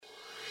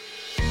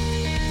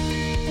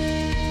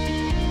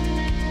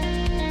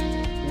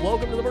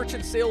Welcome to the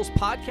Merchant Sales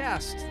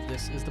Podcast.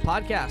 This is the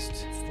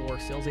podcast for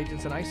sales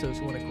agents and ISOs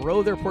who want to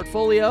grow their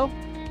portfolio.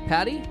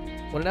 Patty,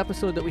 what an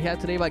episode that we had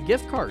today about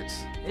gift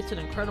cards. It's an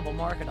incredible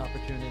market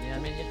opportunity. I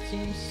mean, it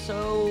seems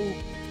so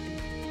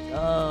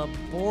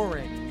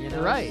boring, you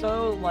know? Right.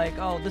 So like,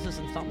 oh, this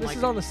isn't something This like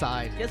is on the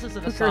side. This is a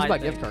Who side cares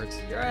about thing. gift cards?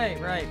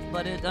 Right.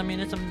 But it's the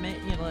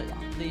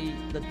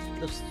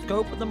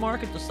scope of the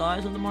market, the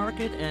size of the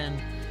market,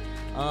 and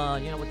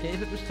what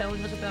David was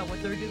telling us about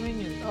what they're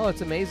doing is Oh,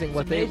 it's amazing.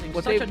 amazing.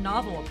 Such a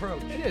novel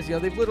approach. It is.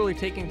 They've literally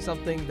taken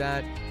something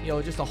that,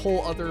 just a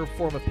whole other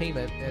form of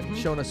payment and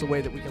shown us a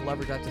way that we can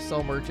leverage that to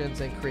sell merchants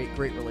and create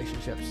great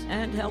relationships.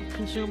 And help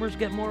consumers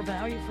get more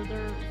value for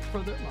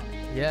their money.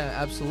 Yeah,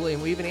 absolutely.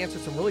 And we even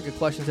answered some really good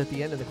questions at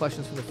the end, and the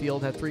questions from the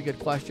field had 3 good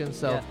questions,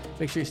 so Yeah.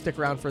 make sure you stick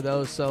around for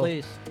those. So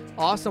Please.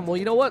 Awesome. Well,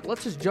 you know what?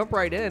 Let's just jump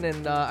right in,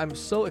 and I'm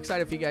so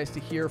excited for you guys to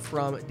hear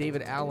from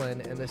David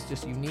Allen and this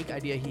just unique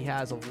idea he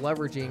has of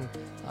leveraging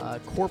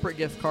corporate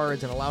gift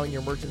cards and allowing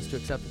your merchants to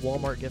accept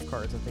Walmart gift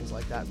cards and things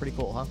like that. Pretty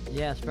cool, huh?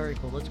 Yeah, it's very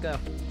cool. Let's go.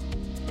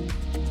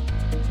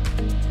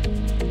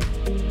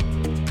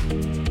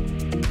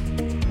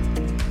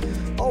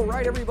 All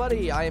right,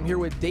 everybody. I am here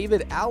with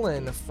David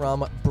Allen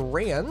from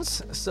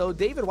Brands. So,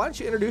 David, why don't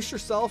you introduce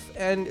yourself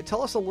and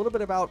tell us a little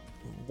bit about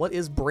what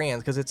is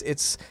Brands, because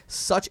it's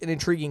such an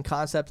intriguing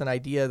concept and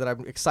idea that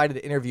I'm excited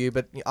to interview,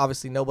 but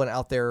obviously no one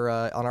out there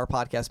on our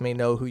podcast may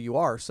know who you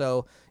are.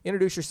 So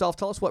introduce yourself.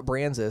 Tell us what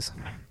Brands is.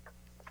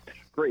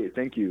 Great.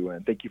 Thank you.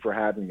 And thank you for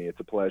having me. It's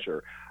a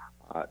pleasure.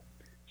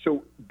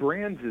 So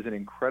Brands is an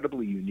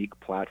incredibly unique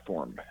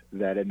platform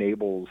that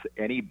enables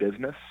any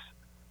business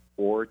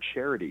or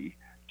charity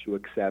to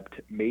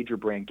accept major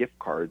brand gift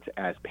cards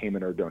as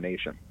payment or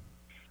donation.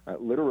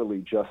 Literally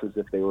just as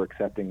if they were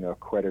accepting a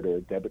credit or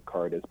a debit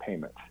card as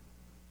payment.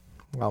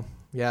 Well,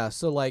 yeah.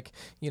 So like,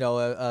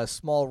 a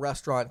small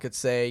restaurant could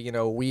say,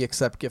 we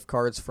accept gift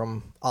cards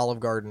from Olive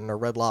Garden or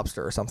Red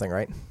Lobster or something,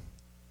 right?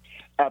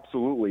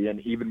 Absolutely. And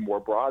even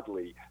more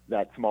broadly,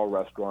 that small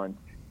restaurant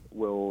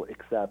will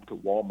accept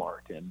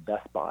Walmart and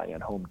Best Buy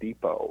and Home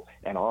Depot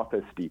and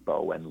Office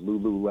Depot and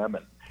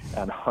Lululemon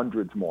and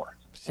hundreds more.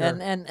 Sure.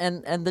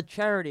 And the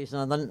charities,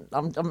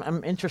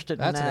 I'm interested in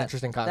that. That's an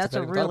interesting concept.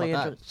 That's a really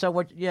interesting. So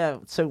what? Yeah.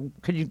 So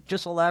could you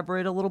just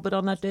elaborate a little bit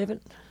on that,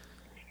 David?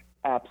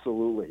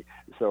 Absolutely.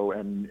 So,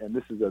 and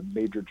this is a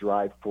major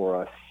drive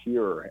for us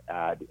here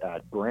at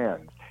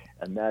Brands,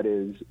 and that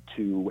is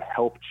to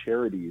help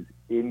charities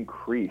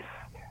increase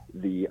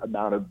the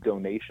amount of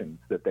donations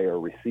that they are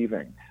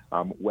receiving,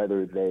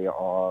 whether they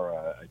are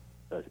a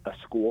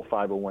school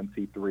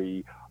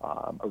 501c3,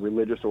 a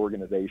religious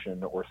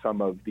organization, or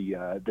some of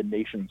the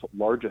nation's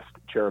largest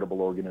charitable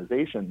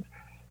organizations.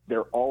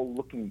 They're all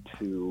looking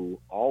to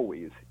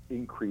always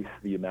increase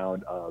the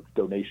amount of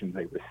donations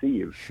they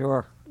receive.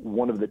 Sure.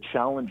 One of the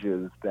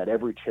challenges that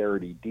every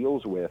charity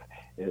deals with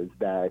is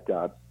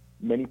that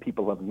many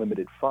people have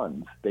limited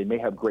funds. They may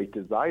have great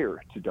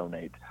desire to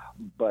donate,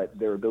 but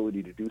their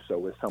ability to do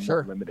so is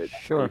somewhat limited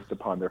based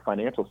upon their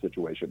financial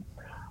situation.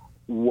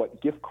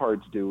 What gift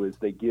cards do is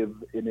they give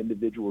an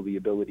individual the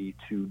ability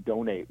to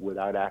donate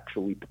without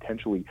actually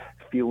potentially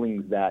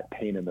feeling that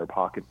pain in their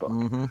pocketbook.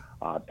 Mm-hmm.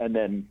 And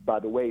then, by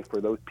the way,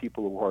 for those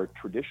people who are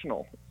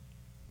traditional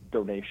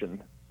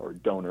donation or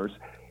donors,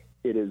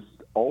 it is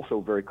also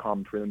very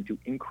common for them to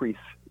increase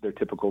their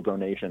typical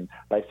donation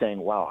by saying,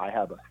 wow, I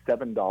have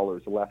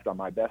 $7 left on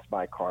my Best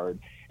Buy card,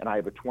 and I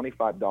have a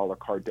 $25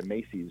 card to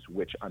Macy's,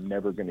 which I'm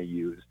never going to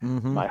use.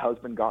 Mm-hmm. My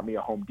husband got me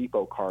a Home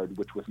Depot card,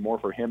 which was more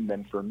for him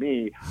than for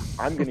me.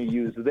 I'm going to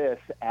use this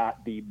at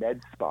the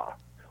med spa,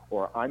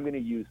 or I'm going to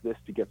use this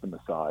to get the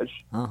massage,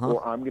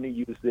 or I'm going to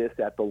use this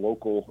at the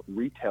local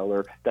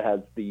retailer that has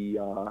the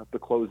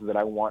clothes that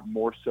I want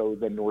more so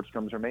than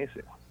Nordstrom's or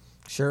Macy's.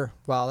 Sure.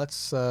 Wow,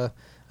 that's awesome.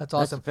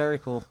 That's very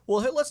cool.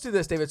 Well, let's do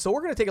this, David. So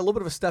we're going to take a little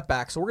bit of a step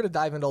back. So we're going to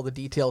dive into all the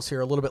details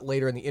here a little bit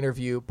later in the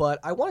interview. But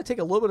I want to take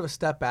a little bit of a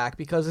step back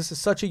because this is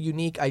such a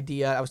unique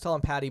idea. I was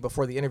telling Patty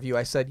before the interview,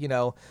 I said,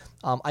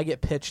 I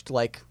get pitched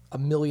like a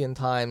million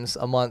times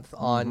a month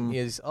on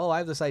I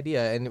have this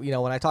idea. And,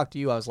 when I talked to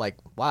you, I was like,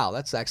 wow,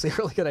 that's actually a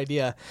really good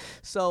idea.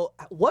 So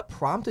what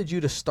prompted you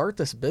to start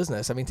this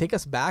business? I mean, take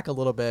us back a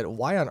little bit.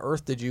 Why on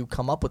earth did you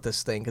come up with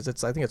this thing?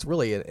 Because I think it's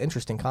really an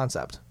interesting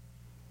concept.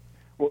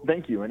 Well,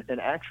 thank you.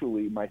 And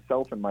actually,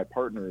 myself and my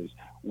partners,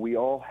 we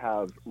all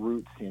have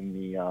roots in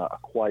the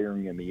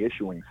acquiring and the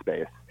issuing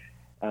space.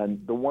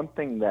 And the one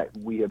thing that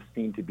we have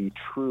seen to be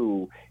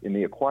true in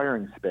the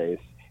acquiring space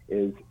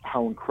is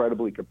how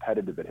incredibly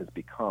competitive it has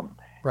become.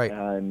 Right.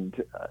 And,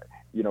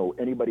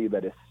 anybody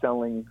that is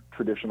selling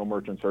traditional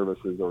merchant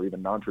services or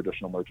even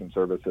non-traditional merchant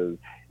services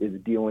is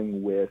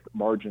dealing with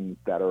margins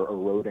that are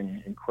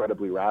eroding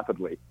incredibly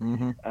rapidly.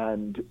 Mm-hmm.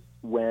 And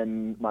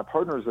when my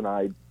partners and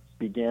I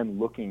began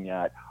looking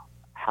at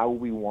how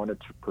we wanted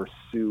to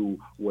pursue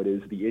what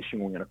is the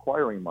issuing and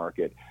acquiring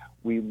market,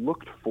 we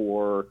looked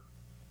for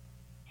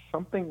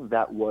something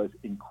that was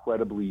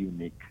incredibly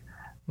unique,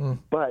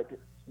 but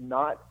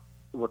not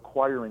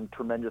requiring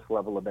tremendous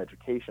level of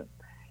education.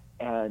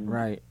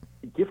 And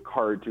gift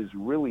cards is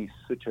really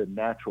such a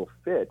natural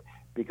fit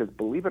because,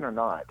 believe it or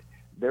not,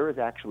 there is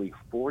actually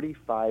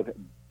 $45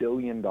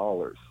 billion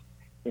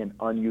in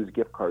unused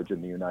gift cards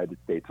in the United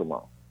States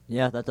alone.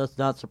 Yeah, that does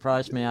not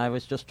surprise me. I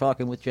was just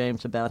talking with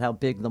James about how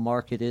big the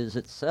market is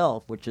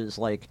itself, which is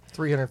like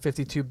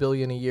 352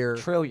 billion a year.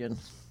 trillion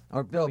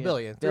or billion.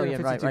 Billion.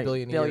 Billion, right, 352 right.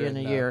 billion a Billion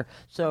year a in, year.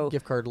 So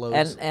gift card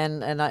loads.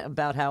 And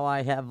about how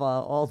I have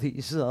all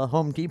these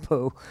Home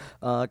Depot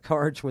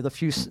cards with a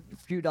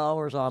few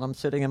dollars on them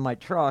sitting in my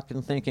truck,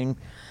 and thinking,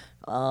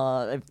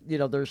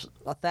 there's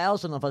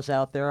 1,000 of us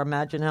out there.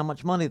 Imagine how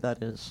much money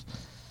that is.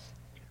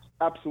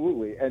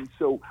 Absolutely. And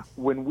so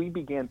when we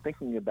began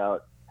thinking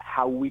about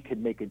how we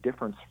could make a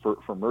difference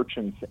for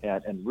merchants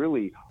and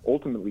really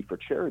ultimately for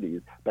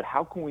charities, but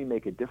how can we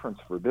make a difference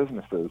for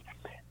businesses?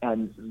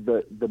 And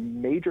the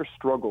major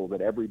struggle that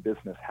every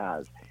business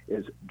has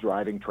is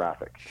driving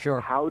traffic.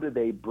 Sure. How do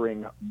they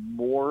bring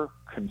more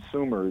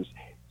consumers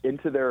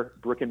into their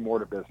brick and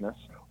mortar business,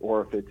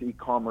 or if it's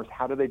e-commerce,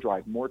 how do they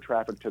drive more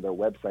traffic to their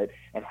website,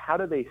 and how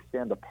do they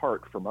stand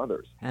apart from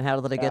others? And how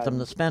do they get them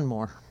to spend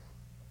more?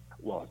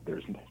 Well,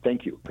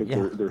 thank you,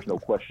 because there's no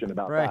question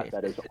about Right.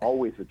 that. That is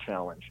always a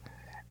challenge.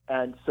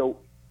 And so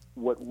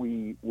what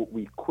we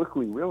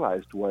quickly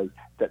realized was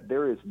that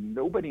there is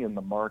nobody in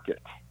the market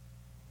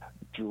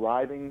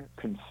driving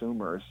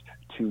consumers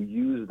to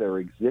use their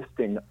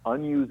existing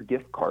unused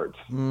gift cards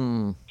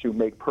to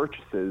make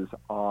purchases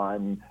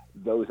on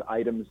those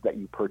items that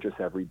you purchase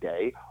every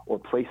day, or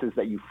places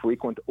that you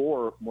frequent,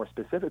 or more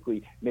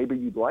specifically, maybe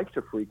you'd like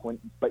to frequent,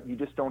 but you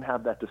just don't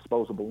have that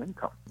disposable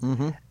income.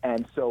 Mm-hmm.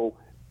 And so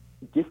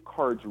gift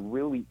cards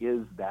really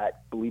is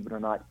that, believe it or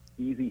not,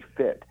 easy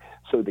fit.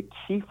 So the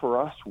key for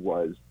us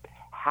was,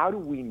 how do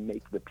we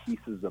make the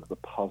pieces of the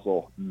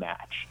puzzle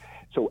match?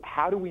 So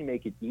how do we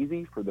make it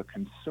easy for the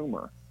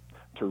consumer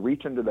to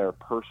reach into their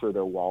purse or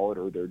their wallet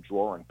or their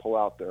drawer and pull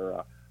out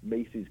their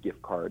Macy's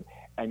gift card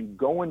and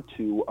go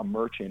into a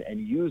merchant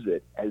and use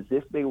it as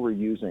if they were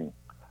using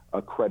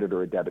a credit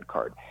or a debit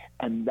card?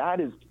 And that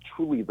is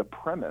truly the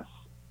premise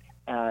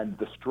and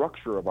the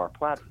structure of our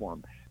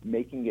platform,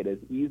 making it as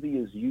easy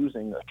as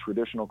using a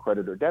traditional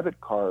credit or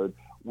debit card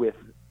with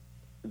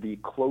the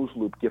closed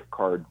loop gift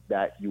card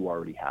that you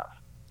already have.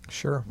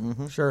 Sure,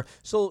 sure.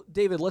 So,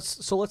 David, let's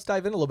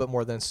dive in a little bit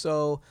more then.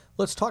 So,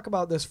 let's talk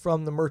about this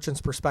from the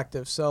merchant's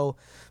perspective. So,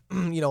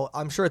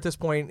 I'm sure at this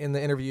point in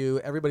the interview,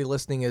 everybody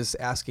listening is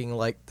asking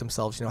like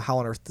themselves, how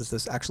on earth does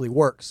this actually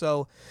work?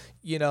 So,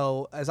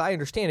 as I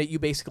understand it, you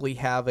basically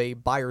have a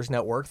buyer's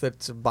network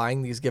that's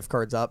buying these gift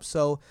cards up.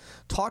 So,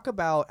 talk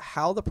about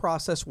how the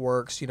process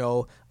works.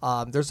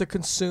 There's a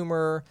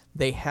consumer,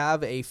 they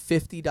have a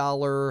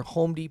 $50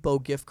 Home Depot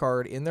gift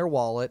card in their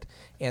wallet,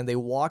 and they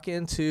walk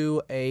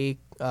into a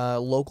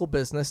local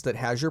business that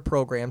has your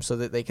program so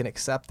that they can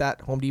accept that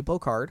Home Depot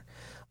card.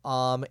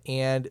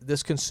 And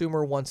this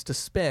consumer wants to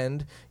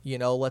spend,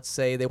 let's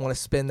say they want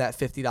to spend that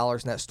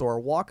 $50 in that store.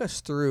 Walk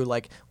us through,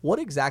 like, what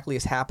exactly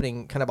is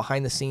happening kind of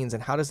behind the scenes,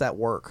 and how does that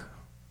work?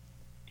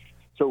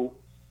 So,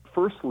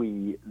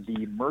 firstly,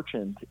 the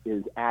merchant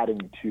is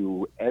adding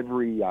to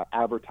every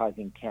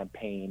advertising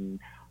campaign,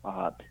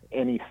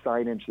 any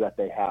signage that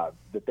they have,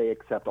 that they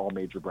accept all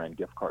major brand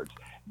gift cards.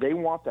 They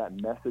want that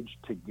message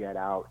to get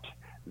out,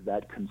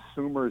 that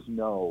consumers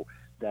know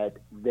that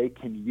they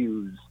can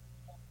use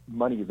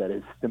money that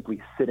is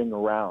simply sitting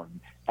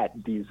around at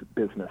these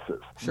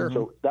businesses. Sure.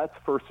 So that's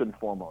first and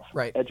foremost.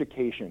 Right.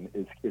 Education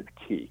is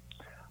key.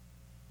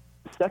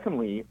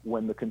 Secondly,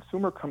 when the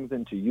consumer comes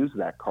in to use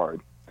that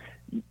card,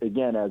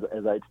 again, as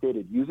I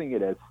stated, using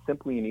it as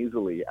simply and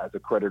easily as a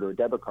credit or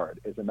debit card.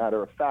 As a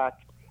matter of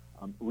fact,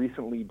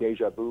 recently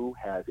Deja Vu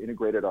has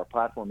integrated our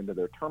platform into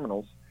their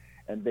terminals,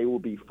 and they will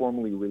be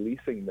formally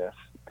releasing this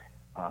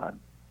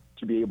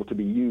to be able to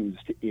be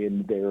used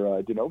in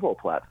their de novo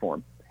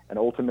platform and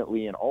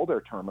ultimately in all their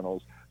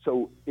terminals.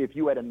 So if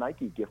you had a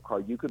Nike gift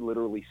card, you could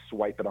literally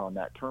swipe it on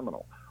that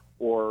terminal.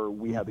 Or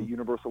we have a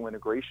universal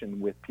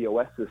integration with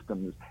POS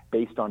systems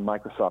based on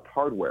Microsoft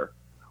hardware,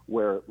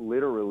 where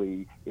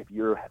literally if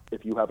you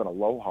have an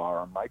Aloha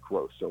or a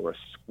Micros or a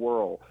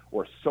Squirrel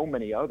or so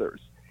many others,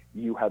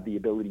 you have the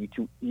ability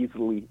to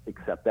easily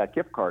accept that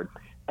gift card.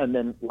 And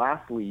then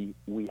lastly,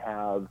 we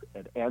have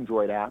an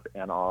Android app,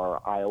 and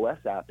our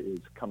iOS app is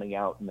coming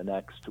out in the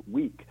next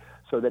week,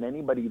 so that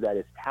anybody that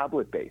is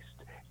tablet-based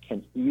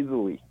can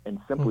easily and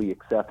simply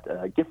accept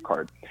a gift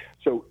card.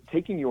 So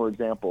taking your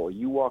example,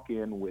 you walk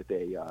in with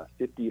a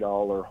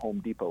 $50 Home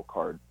Depot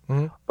card,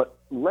 but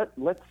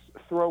let's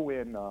throw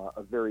in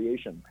a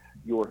variation.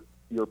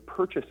 Your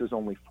purchase is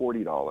only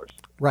 $40.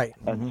 Right.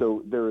 And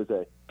so there is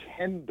a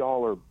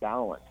 $10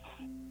 balance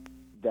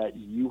that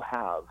you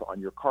have on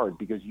your card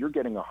because you're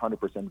getting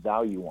 100%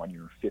 value on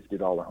your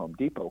 $50 Home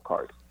Depot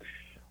card.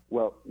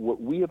 Well,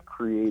 what we have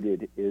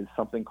created is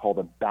something called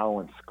a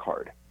balance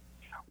card,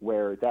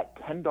 where that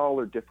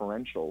 $10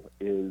 differential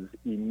is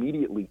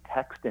immediately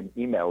texted and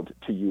emailed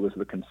to you as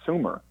the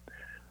consumer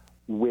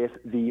with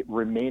the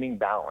remaining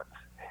balance.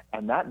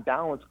 And that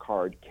balance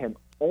card can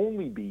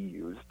only be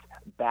used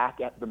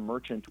back at the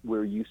merchant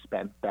where you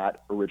spent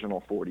that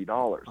original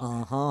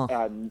 $40.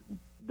 And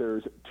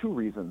there's two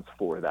reasons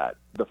for that.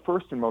 The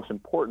first and most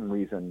important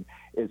reason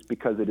is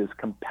because it is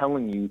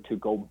compelling you to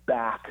go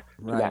back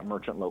to that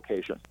merchant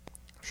location.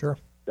 Sure.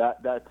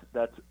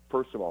 That's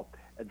first of all.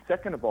 And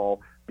second of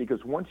all,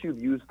 because once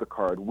you've used the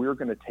card, we're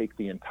going to take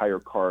the entire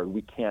card.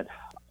 We can't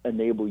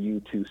enable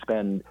you to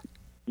spend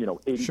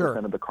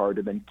 80% of the card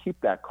and then keep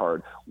that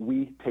card.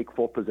 We take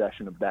full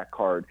possession of that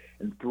card.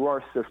 And through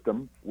our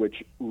system,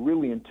 which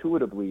really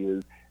intuitively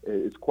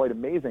is quite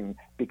amazing,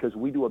 because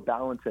we do a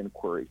balance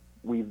inquiry.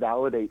 We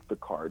validate the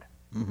card.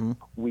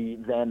 We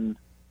then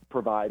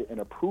provide an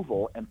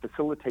approval and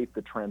facilitate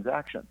the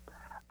transaction.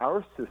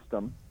 Our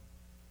system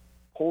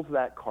pulls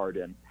that card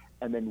in,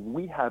 and then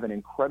we have an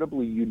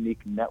incredibly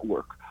unique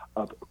network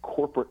of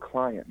corporate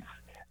clients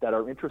that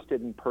are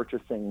interested in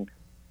purchasing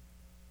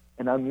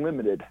an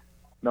unlimited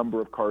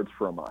number of cards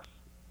from us.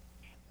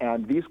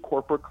 And these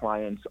corporate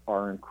clients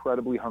are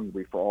incredibly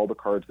hungry for all the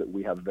cards that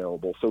we have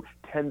available. So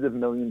tens of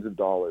millions of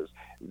dollars,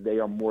 they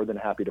are more than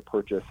happy to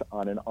purchase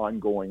on an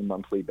ongoing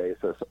monthly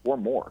basis or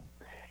more.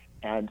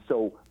 And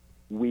so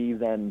we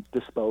then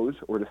dispose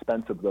or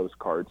dispense of those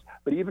cards.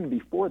 But even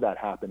before that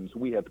happens,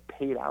 we have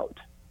paid out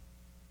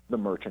the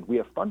merchant. We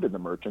have funded the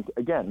merchant,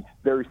 again,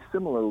 very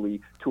similarly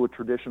to a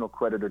traditional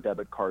credit or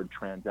debit card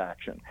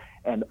transaction.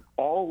 And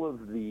all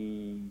of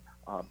the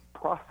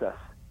process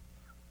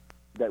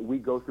that we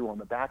go through on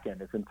the back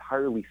end is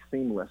entirely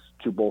seamless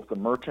to both the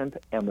merchant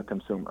and the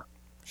consumer.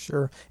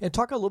 Sure. And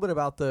talk a little bit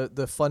about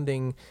the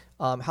funding,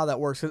 how that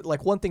works.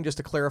 Like one thing just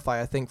to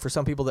clarify, I think for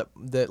some people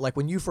that like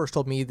when you first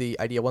told me the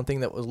idea, one thing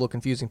that was a little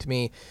confusing to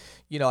me,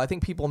 I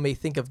think people may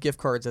think of gift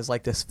cards as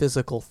like this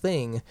physical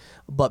thing,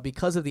 but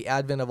because of the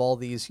advent of all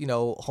these,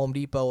 Home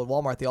Depot and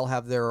Walmart, they all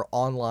have their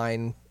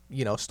online,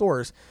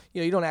 stores,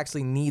 you don't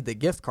actually need the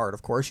gift card,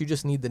 of course. You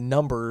just need the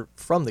number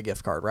from the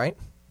gift card, right?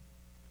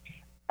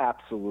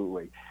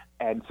 Absolutely.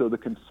 And so the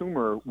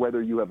consumer,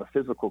 whether you have a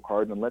physical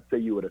card, and let's say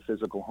you had a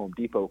physical Home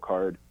Depot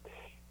card,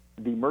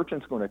 the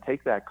merchant's going to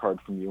take that card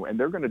from you and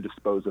they're going to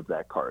dispose of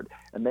that card.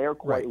 And they are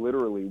quite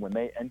literally, when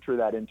they enter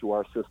that into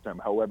our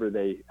system, however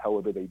they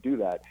do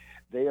that,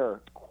 they are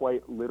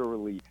quite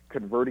literally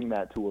converting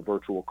that to a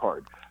virtual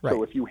card. Right.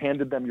 So if you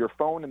handed them your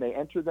phone and they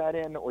enter that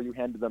in, or you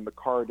handed them the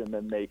card and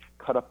then they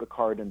cut up the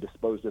card and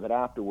disposed of it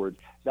afterwards,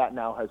 that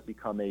now has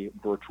become a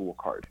virtual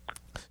card.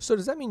 So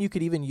does that mean you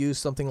could even use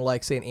something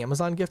like, say, an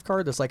Amazon gift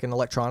card that's like an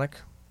electronic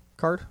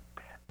card?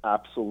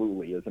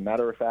 Absolutely. As a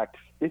matter of fact,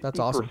 50%, that's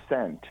awesome.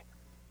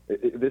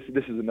 This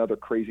is another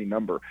crazy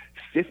number,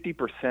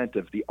 50%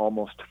 of the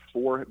almost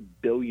 4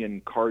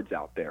 billion cards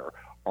out there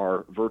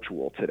are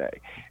virtual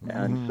today.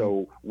 And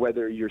so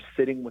whether you're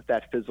sitting with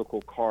that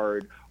physical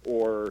card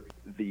or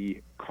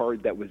the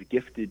card that was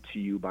gifted to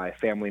you by a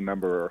family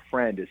member or a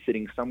friend is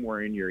sitting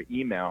somewhere in your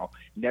email,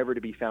 never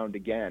to be found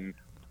again,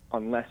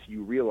 unless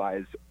you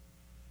realize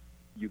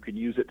you can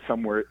use it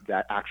somewhere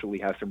that actually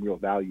has some real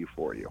value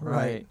for you.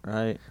 Right.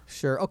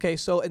 Sure. Okay.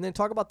 So, and then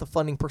talk about the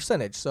funding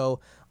percentage. So,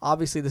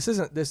 obviously, this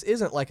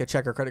isn't like a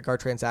check or credit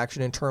card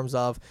transaction in terms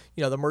of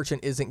the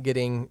merchant isn't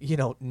getting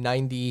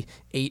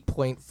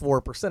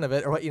 98.4% of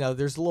it, or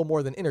there's a little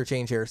more than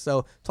interchange here.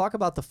 So, talk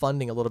about the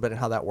funding a little bit and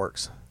how that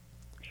works.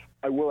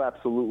 I will,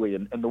 absolutely.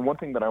 And the one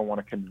thing that I want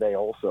to convey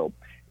also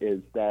is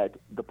that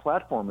the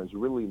platform is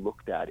really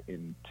looked at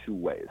in two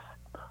ways.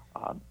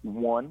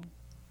 One,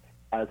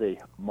 as a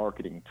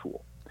marketing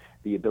tool,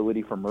 the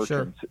ability for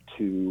merchants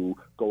to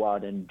go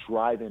out and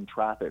drive in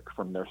traffic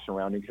from their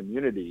surrounding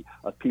community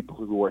of people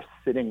who are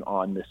sitting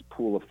on this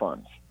pool of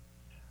funds.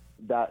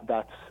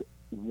 That's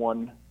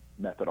one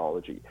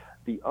methodology.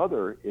 The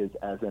other is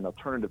as an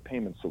alternative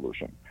payment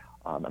solution.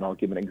 And I'll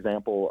give an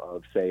example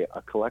of, say,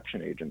 a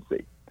collection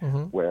agency,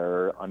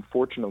 where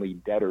unfortunately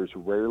debtors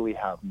rarely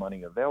have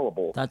money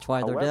available. That's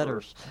why they're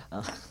debtors.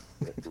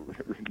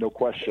 No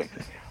question.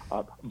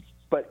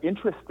 But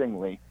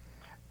interestingly,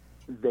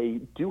 they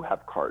do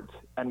have cards.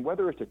 And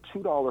whether it's a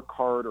 $2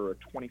 card or a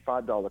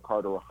 $25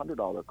 card or a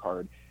 $100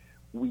 card,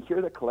 we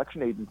hear that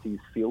collection agencies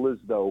feel as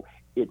though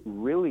it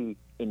really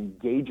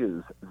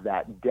engages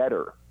that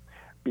debtor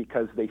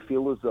because they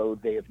feel as though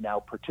they have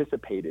now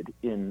participated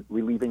in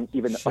relieving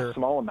even a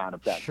small amount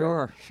of that.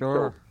 Sure.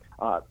 So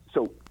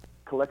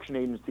collection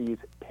agencies,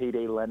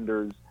 payday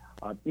lenders,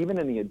 even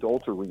in the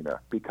adult arena,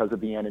 because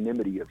of the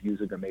anonymity of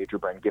using a major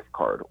brand gift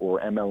card or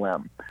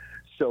MLM.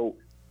 So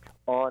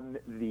on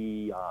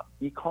the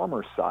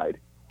e-commerce side,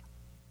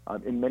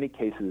 in many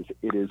cases,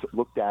 it is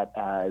looked at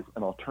as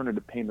an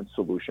alternative payment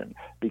solution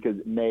because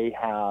it may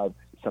have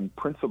some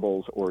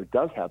principles, or it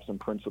does have some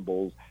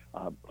principles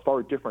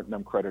far different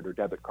than credit or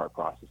debit card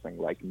processing,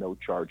 like no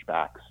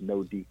chargebacks,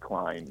 no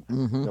declines,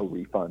 no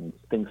refunds,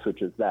 things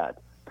such as that.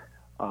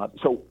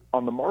 So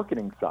on the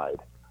marketing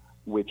side,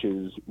 which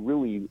is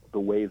really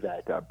the way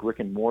that brick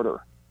and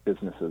mortar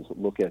businesses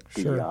look at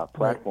the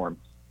platform,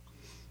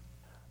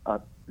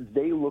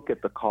 they look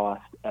at the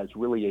cost as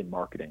really a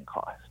marketing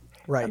cost.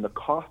 Right. And the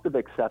cost of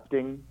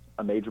accepting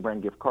a major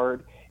brand gift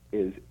card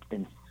is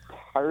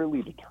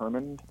entirely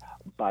determined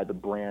by the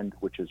brand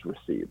which is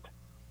received.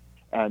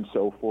 And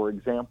so, for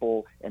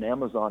example, an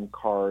Amazon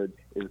card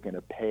is going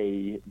to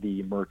pay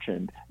the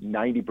merchant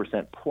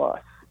 90%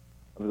 plus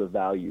of the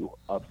value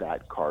of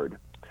that card,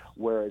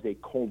 whereas a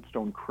Cold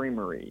Stone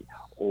Creamery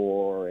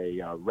or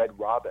a Red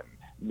Robin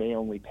may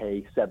only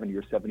pay 70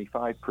 or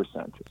 75%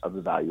 of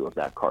the value of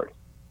that card.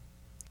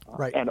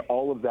 Right. And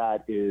all of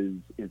that is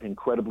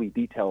incredibly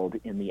detailed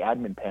in the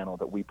admin panel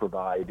that we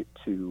provide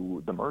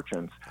to the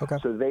merchants. Okay.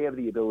 So they have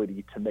the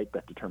ability to make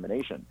that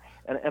determination.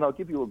 And I'll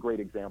give you a great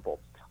example.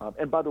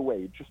 And by the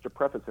way, just to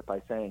preface it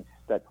by saying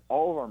that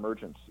all of our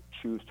merchants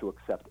choose to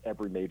accept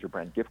every major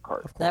brand gift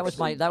card. That was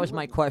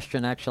my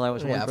question, actually. I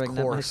was wondering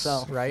that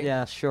myself. Right?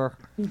 Yeah, sure.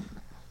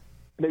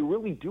 They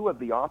really do have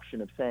the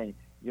option of saying,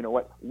 you know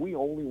what, we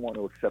only want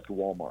to accept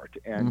Walmart.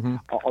 And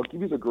I'll give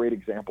you the great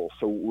example.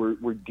 So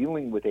we're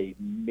dealing with a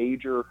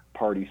major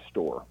party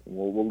store.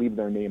 We'll leave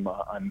their name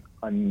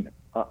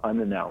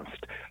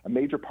unannounced. A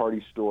major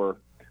party store,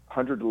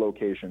 100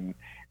 locations.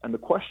 And the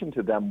question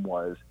to them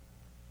was,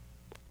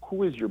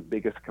 who is your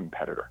biggest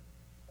competitor?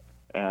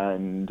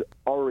 And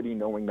already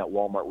knowing that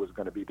Walmart was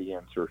going to be the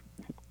answer,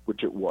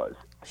 which it was.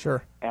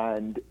 Sure.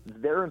 And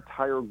their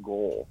entire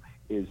goal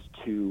is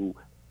to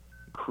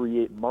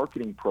create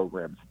marketing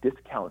programs,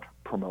 discount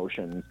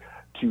promotions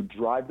to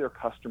drive their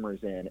customers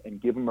in and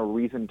give them a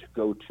reason to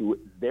go to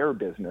their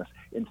business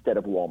instead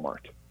of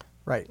Walmart.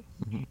 Right.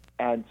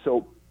 And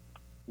so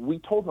we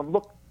told them,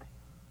 look,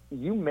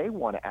 you may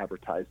want to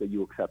advertise that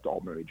you accept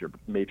all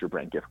major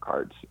brand gift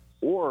cards,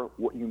 or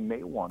what you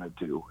may want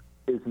to do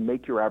is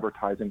make your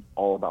advertising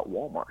all about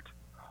Walmart.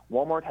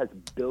 Walmart has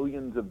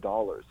billions of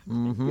dollars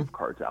in gift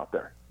cards out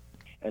there.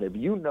 And if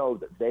you know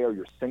that they are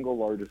your single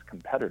largest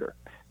competitor,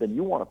 then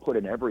you want to put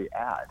in every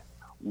ad,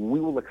 we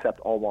will accept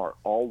all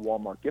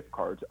Walmart gift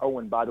cards. Oh,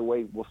 and by the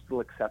way, we'll still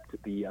accept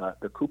the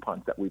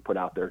coupons that we put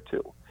out there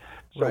too.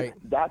 So Right.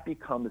 that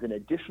becomes an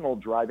additional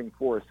driving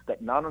force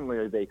that not only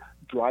are they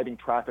driving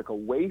traffic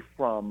away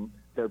from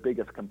their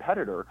biggest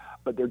competitor,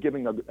 but they're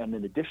giving an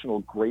additional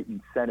great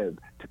incentive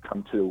to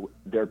come to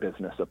their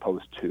business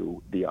opposed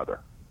to the other.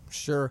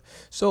 Sure.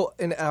 So,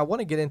 and I want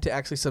to get into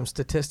actually some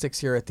statistics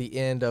here at the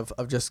end of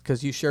just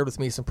because you shared with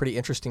me some pretty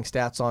interesting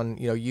stats on,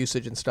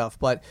 usage and stuff.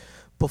 But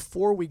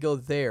before we go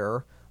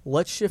there,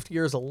 let's shift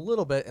gears a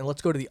little bit and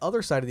let's go to the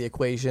other side of the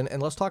equation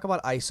and let's talk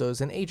about ISOs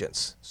and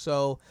agents.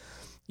 So,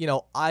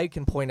 I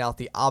can point out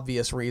the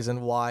obvious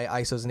reason why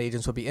ISOs and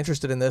agents would be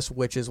interested in this,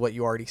 which is what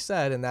you already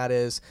said, and that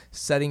is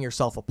setting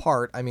yourself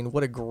apart. I mean,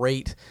 what a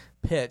great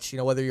pitch,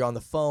 whether you're on the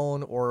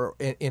phone or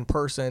in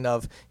person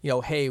of,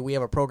 hey, we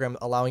have a program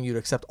allowing you to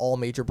accept all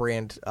major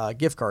brand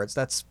gift cards.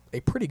 That's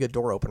a pretty good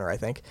door opener, I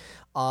think.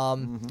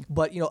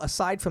 But,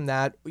 aside from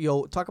that,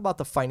 talk about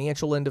the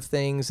financial end of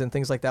things and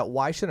things like that.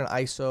 Why should an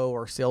ISO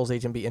or sales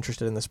agent be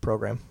interested in this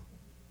program?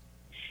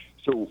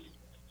 So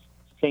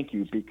thank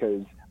you,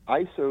 because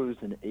ISOs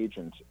and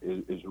agents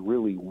is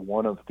really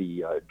one of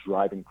the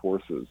driving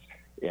forces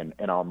in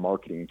our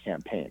marketing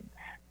campaign,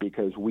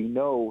 because we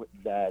know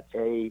that,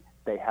 A,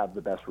 they have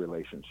the best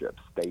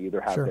relationships. They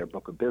either have their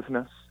book of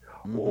business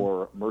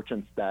or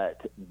merchants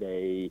that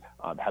they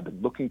have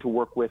been looking to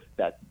work with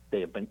that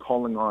they have been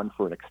calling on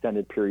for an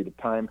extended period of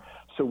time.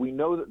 So we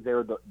know that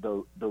they're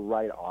the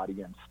right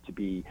audience to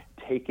be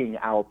taking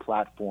our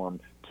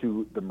platform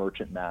to the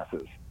merchant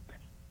masses.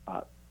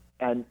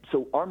 And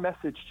so our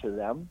message to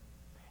them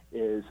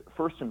is,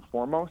 first and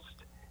foremost,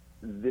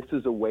 this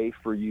is a way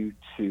for you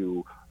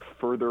to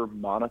further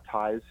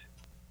monetize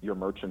your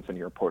merchants and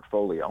your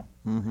portfolio.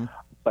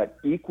 But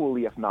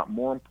equally, if not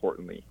more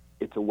importantly,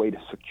 it's a way to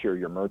secure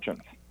your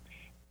merchants.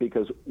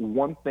 Because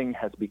one thing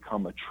has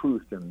become a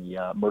truth in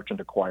the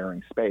merchant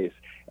acquiring space,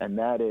 and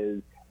that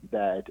is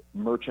that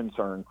merchants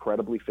are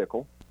incredibly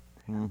fickle,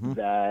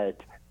 that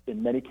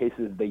in many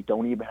cases they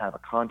don't even have a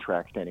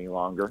contract any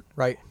longer.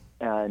 Right.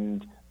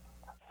 And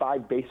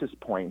 5 basis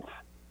points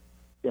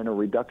in a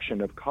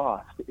reduction of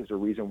cost is a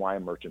reason why a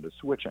merchant is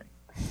switching.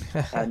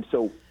 And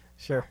so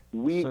Sure.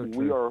 we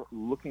are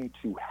looking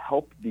to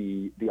help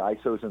the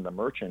ISOs and the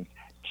merchants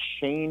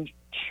change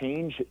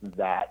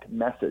that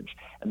message.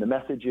 And the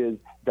message is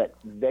that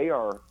they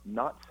are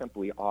not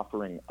simply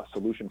offering a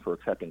solution for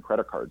accepting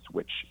credit cards,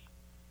 which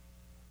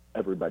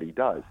everybody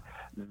does.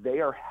 They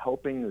are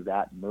helping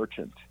that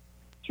merchant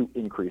to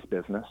increase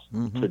business,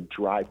 to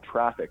drive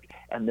traffic,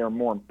 and they're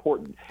more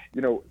important.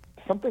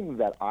 Something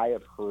that I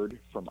have heard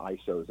from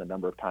ISOs a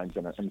number of times,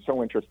 and I'm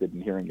so interested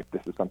in hearing if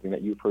this is something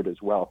that you've heard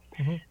as well,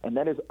 and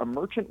that is a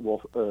merchant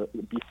will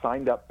be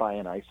signed up by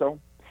an ISO,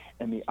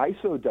 and the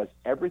ISO does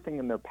everything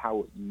in their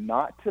power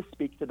not to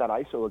speak to that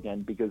ISO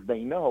again, because they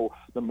know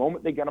the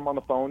moment they get them on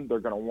the phone, they're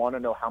going to want to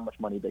know how much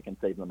money they can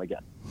save them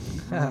again.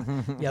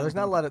 Yeah, there's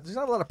not a lot of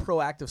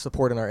proactive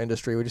support in our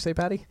industry. Would you say,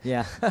 Patty?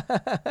 Yeah.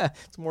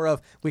 It's more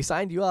of, we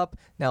signed you up,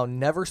 now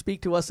never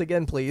speak to us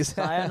again, please.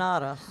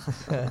 Sayonara.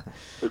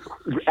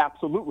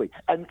 Absolutely.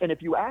 And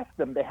if you ask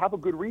them, they have a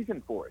good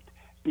reason for it,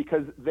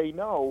 because they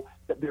know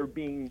that they're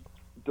being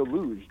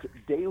deluged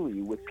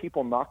daily with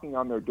people knocking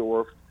on their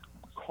door,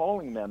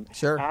 calling them,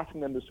 Sure.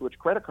 asking them to switch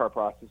credit card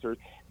processors,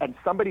 and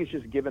somebody's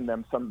just given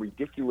them some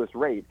ridiculous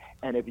rate.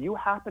 And if you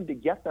happen to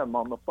get them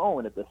on the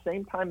phone at the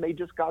same time they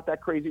just got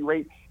that crazy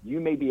rate, you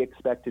may be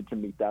expected to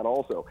meet that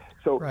also.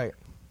 So Right.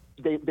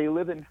 they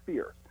live in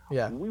fear.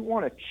 Yeah. We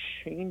want to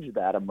change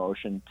that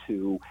emotion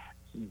to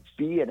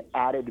be an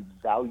added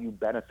value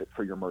benefit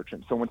for your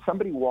merchant. So when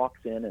somebody walks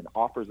in and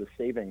offers a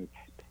savings,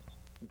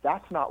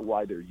 that's not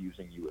why they're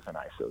using you as an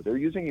ISO. They're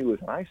using you as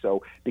an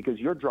ISO because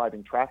you're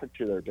driving traffic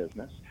to their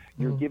business.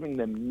 You're giving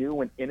them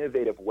new and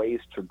innovative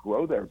ways to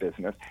grow their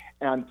business.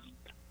 And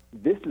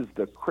this is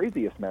the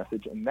craziest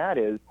message, and that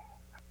is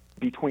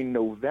between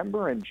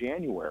November and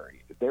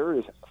January, there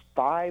is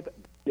 $5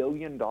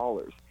 billion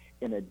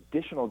in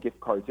additional gift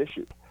cards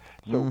issued.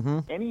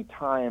 So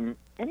anytime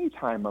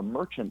a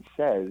merchant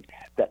says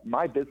that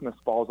my business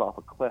falls off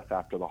a cliff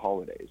after the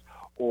holidays,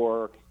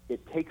 or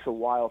it takes a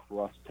while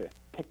for us to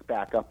pick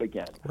back up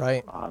again,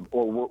 Right.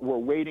 Or we're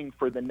waiting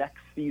for the next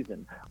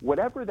season,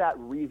 whatever that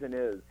reason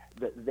is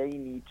that they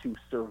need to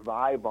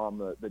survive on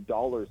the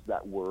dollars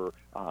that were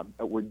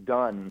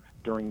done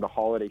during the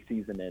holiday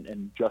season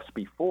and just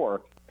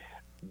before,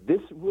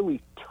 this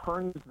really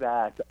turns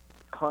that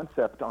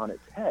concept on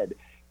its head,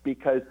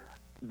 because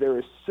there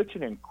is such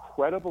an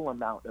incredible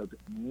amount of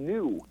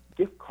new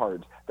gift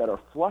cards that are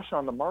flush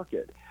on the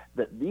market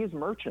that these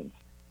merchants,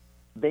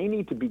 they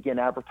need to begin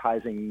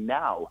advertising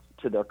now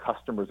to their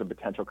customers and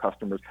potential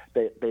customers.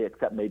 They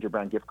accept major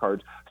brand gift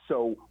cards.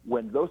 So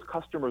when those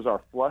customers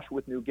are flush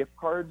with new gift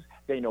cards,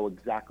 they know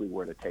exactly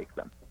where to take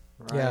them.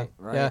 Yeah.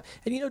 Right. Yeah.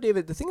 And you know,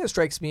 David, the thing that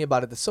strikes me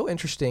about it that's so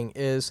interesting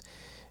is,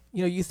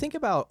 you know, you think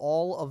about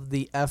all of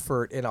the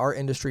effort in our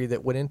industry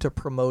that went into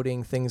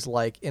promoting things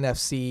like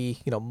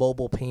NFC, you know,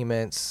 mobile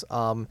payments.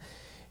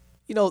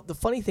 You know, the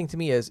funny thing to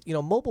me is, you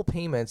know, mobile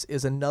payments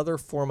is another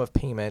form of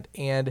payment,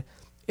 and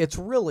it's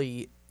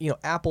really, you know,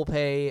 Apple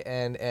Pay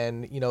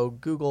and you know,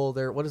 Google,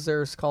 what is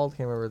theirs called?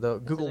 Can't remember, the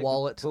Google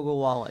Wallet. Google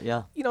Wallet,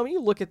 yeah. You know, when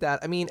you look at that,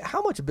 I mean,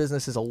 how much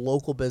business is a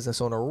local business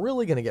owner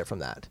really going to get from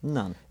that?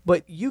 None.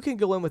 But you can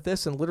go in with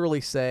this and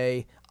literally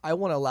say, I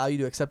want to allow you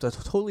to accept a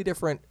totally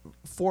different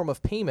form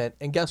of payment,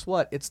 and guess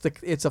what?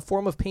 It's a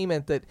form of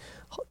payment that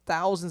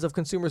thousands of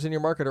consumers in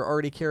your market are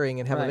already carrying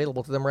and have Right.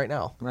 available to them right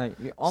now. Right.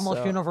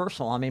 Almost So-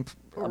 universal. I mean,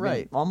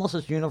 Right. almost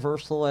as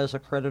universal as a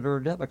credit or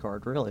a debit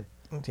card, really.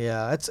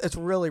 Yeah, it's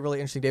really, really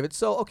interesting, David.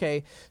 So,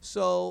 okay,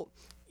 so,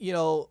 you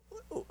know,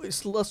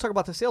 let's talk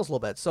about the sales a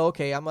little bit. So,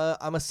 okay, I'm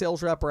a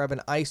sales rep, or I have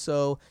an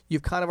ISO.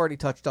 You've kind of already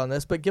touched on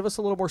this, but give us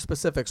a little more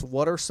specifics.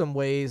 What are some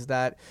ways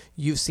that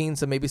you've seen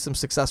maybe some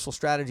successful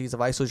strategies of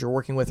ISOs you're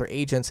working with or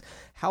agents?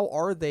 How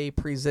are they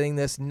presenting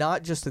this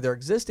not just to their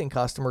existing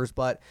customers,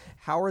 but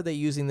how are they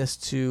using this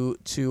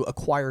to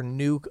acquire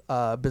new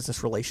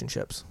business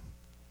relationships?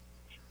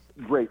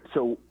 Great.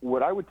 So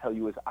what I would tell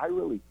you is I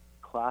really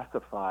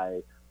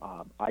classify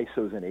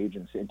ISOs and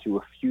agents into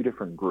a few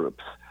different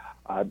groups.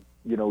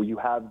 You know, you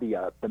have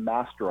the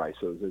master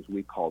ISOs, as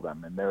we call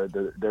them, and they're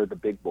the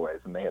big boys,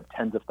 and they have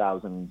tens of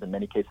thousands, in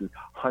many cases,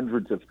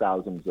 hundreds of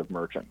thousands of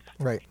merchants.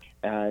 Right.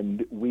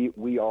 And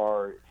we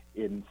are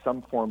in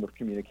some form of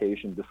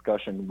communication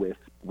discussion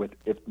with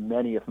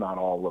many, if not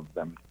all of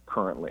them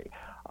currently.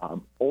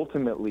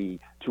 Ultimately,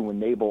 to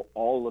enable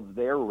all of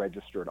their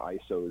registered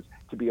ISOs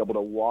to be able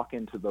to walk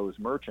into those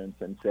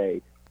merchants and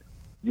say,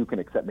 you can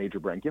accept major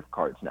brand gift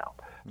cards now.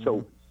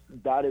 So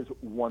that is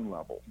one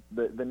level.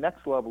 The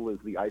next level is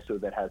the ISO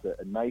that has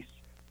a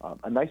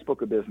nice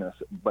book of business,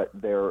 but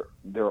they're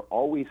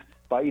always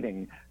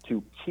fighting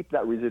to keep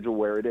that residual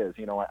where it is.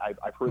 You know,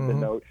 I've heard the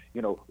note,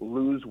 you know,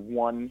 lose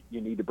one,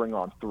 you need to bring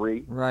on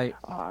three. Right.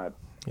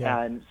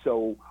 Yeah. And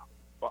so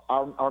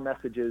our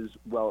message is,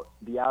 well,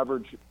 the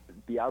average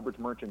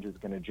merchant is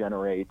going to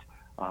generate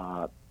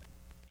 $30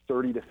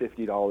 to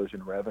 $50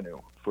 in revenue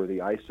for the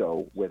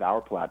ISO with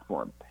our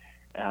platform.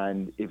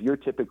 And if you're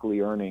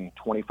typically earning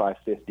 25,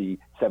 50,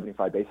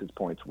 75 basis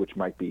points, which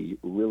might be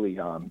really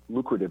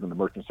lucrative in the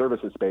merchant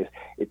services space,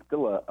 it's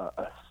still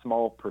a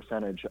small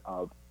percentage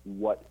of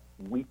what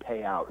we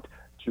pay out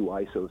to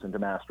ISOs and to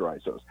master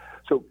ISOs.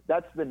 So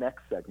that's the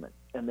next segment.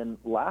 And then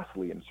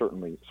lastly, and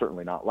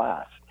certainly not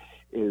last,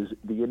 is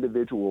the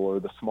individual or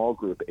the small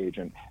group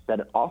agent that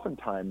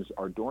oftentimes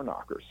are door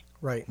knockers.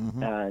 Right.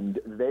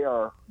 And they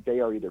are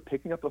either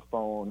picking up the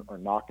phone or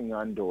knocking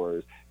on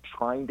doors,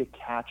 trying to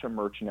catch a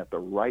merchant at the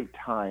right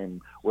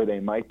time where they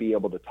might be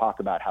able to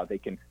talk about how they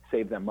can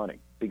save them money,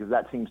 because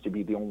that seems to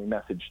be the only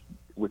message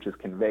which is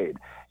conveyed.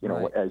 You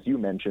know, Right. as you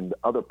mentioned,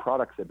 other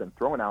products have been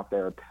thrown out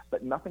there,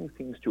 but nothing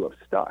seems to have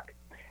stuck.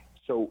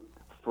 So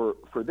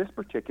for this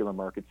particular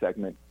market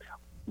segment,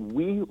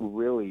 we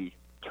really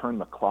turn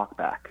the clock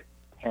back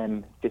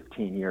 10,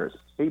 15 years,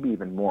 maybe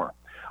even more,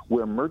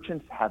 where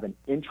merchants have an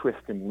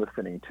interest in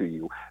listening to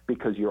you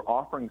because you're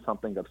offering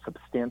something of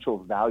substantial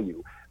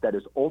value that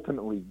is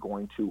ultimately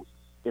going to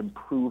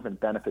improve and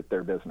benefit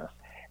their business.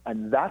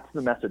 And that's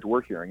the message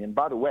we're hearing. And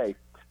by the way,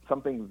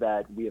 something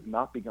that we have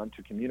not begun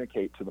to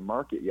communicate to the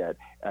market yet,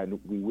 and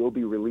we will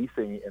be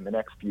releasing in the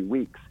next few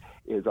weeks,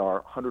 is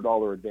our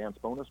 $100 advance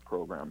bonus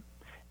program.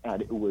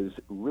 And it was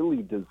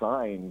really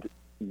designed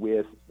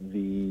with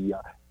the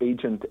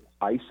agent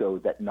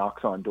ISO that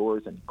knocks on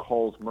doors and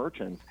calls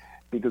merchants,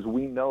 because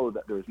we know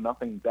that there's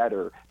nothing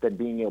better than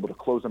being able to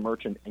close a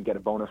merchant and get a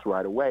bonus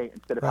right away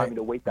instead of having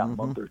to wait that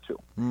month or two.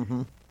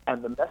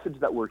 And the message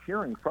that we're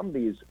hearing from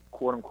these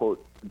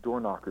quote-unquote door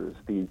knockers,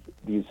 these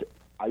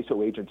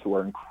ISO agents who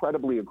are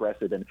incredibly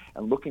aggressive and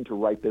looking to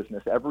write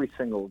business every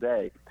single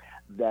day,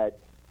 that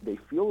they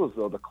feel as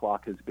though the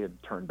clock has been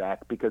turned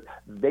back because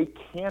they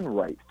can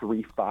write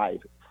 3, 5,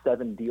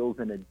 7 deals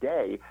in a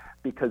day,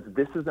 because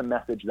this is a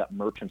message that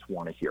merchants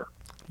want to hear.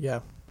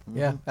 Yeah,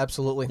 yeah,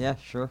 absolutely. Yeah,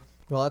 sure.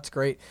 Well, that's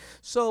great.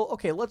 So,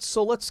 okay, let's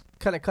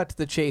kind of cut to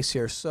the chase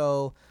here.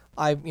 So,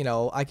 I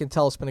can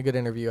tell it's been a good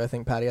interview. I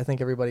think, Patty. I think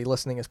everybody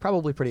listening is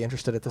probably pretty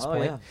interested at this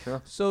point. Yeah,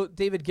 sure. So,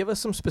 David, give us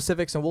some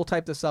specifics, and we'll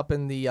type this up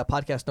in the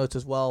podcast notes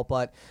as well.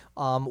 But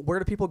where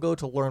do people go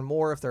to learn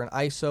more if they're an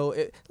ISO?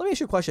 Let me ask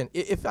you a question.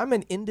 If I'm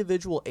an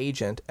individual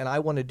agent and I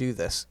want to do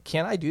this,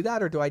 can I do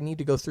that, or do I need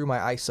to go through my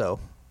ISO?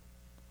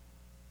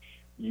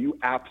 You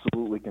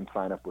absolutely can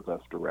sign up with us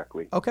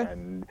directly. Okay.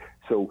 And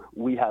so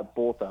we have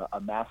both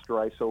a master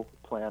ISO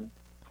plan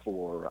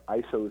for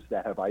ISOs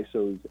that have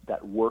ISOs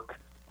that work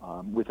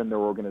within their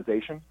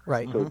organization.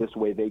 Right. So this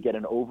way they get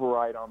an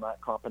override on that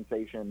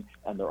compensation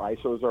and their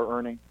ISOs are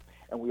earning.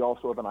 And we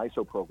also have an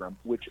ISO program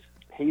which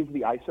pays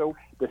the ISO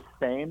the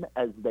same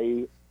as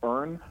they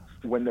earn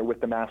when they're with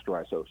the master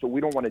ISO. So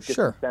we don't want to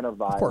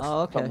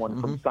disincentivize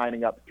someone from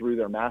signing up through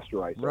their master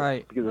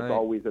ISO, because it's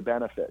always a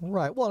benefit.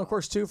 Right. Well, and of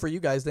course, too, for you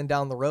guys, then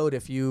down the road,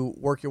 if you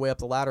work your way up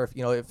the ladder,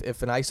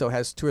 if an ISO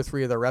has 2 or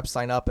 3 of their reps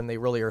sign up and they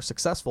really are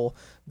successful,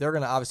 they're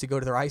going to obviously go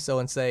to their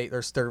ISO and say,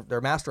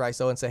 their master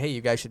ISO and say, hey,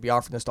 you guys should be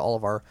offering this to all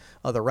of our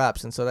other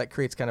reps. And so that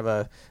creates kind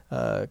of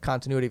a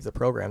continuity of the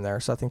program there.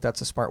 So I think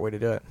that's a smart way to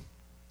do it.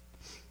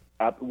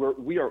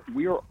 We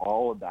are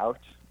all about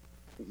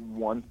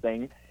one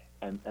thing,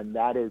 and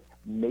that is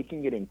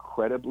making it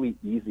incredibly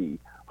easy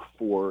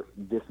for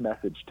this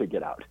message to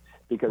get out.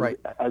 Because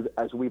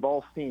as we've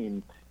all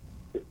seen,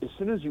 as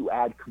soon as you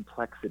add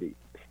complexity,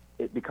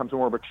 it becomes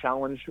more of a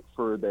challenge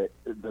for the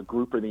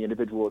group or the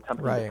individual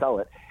attempting to sell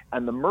it.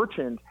 And the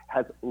merchant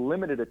has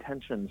limited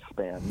attention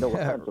span, no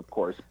offense, of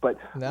course, but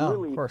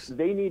really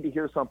they need to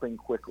hear something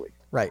quickly.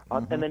 Right.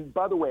 And then,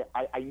 by the way,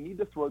 I need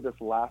to throw this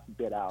last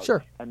bit out,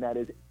 and that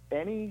is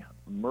any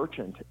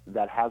merchant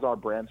that has our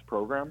brands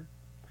program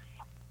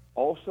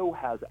also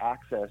has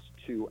access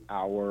to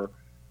our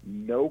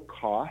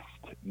no-cost,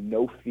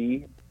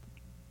 no-fee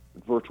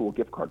virtual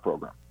gift card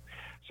program.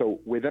 So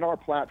within our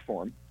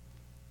platform,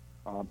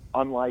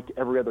 unlike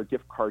every other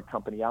gift card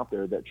company out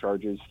there that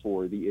charges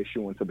for the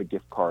issuance of a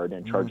gift card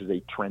and charges a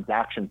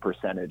transaction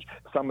percentage,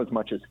 some as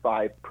much as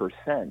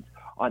 5%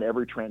 on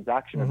every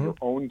transaction of their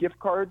own gift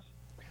cards,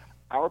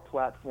 our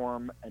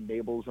platform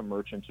enables a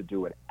merchant to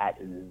do it at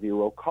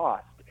 0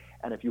 cost.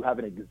 And if you have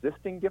an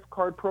existing gift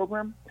card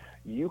program,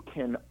 you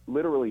can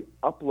literally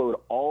upload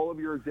all of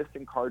your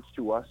existing cards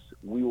to us.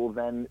 We will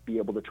then be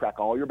able to track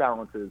all your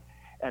balances.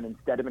 And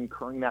instead of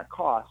incurring that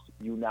cost,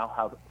 you now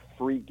have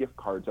free gift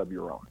cards of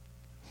your own.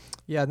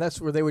 Yeah, and that's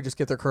where they would just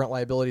get their current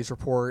liabilities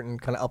report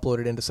and kind of upload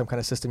it into some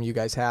kind of system you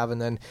guys have.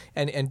 And then,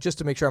 and just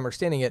to make sure I'm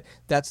understanding it,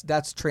 that's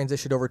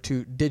transitioned over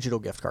to digital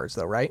gift cards,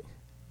 though, right?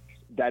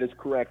 That is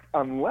correct,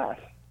 unless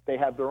they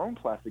have their own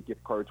plastic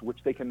gift cards, which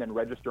they can then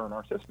register in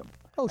our system.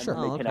 Oh, sure.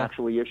 And they can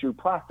actually issue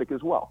plastic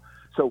as well.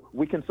 So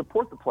we can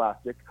support the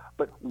plastic,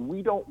 but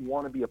we don't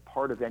want to be a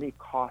part of any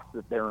cost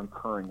that they're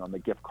incurring on the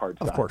gift card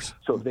side. Of course.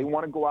 So if they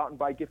want to go out and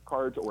buy gift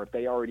cards, or if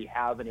they already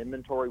have an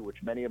inventory,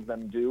 which many of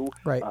them do,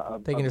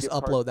 they can just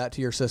upload that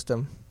to your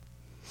system.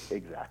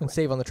 Exactly. And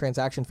save on the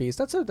transaction fees.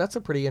 That's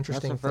a pretty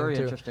interesting thing, too. That's a very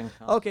interesting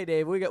concept. Okay,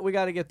 Dave, we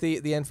got to get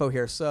the info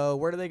here. So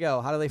where do they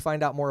go? How do they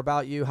find out more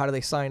about you? How do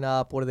they sign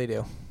up? What do they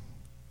do?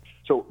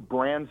 So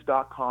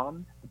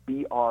brands.com,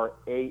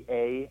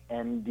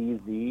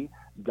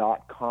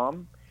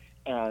 BRAANDZ.com.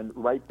 And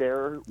right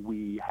there,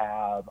 we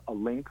have a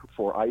link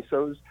for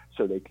ISOs,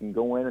 so they can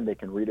go in and they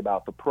can read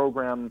about the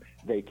program.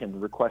 They can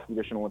request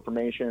additional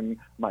information.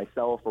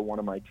 Myself or one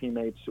of my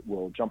teammates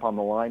will jump on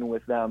the line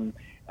with them.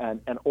 And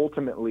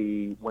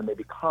ultimately, when they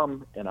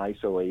become an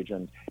ISO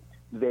agent,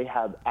 they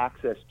have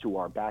access to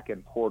our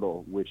back-end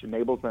portal, which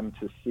enables them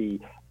to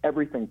see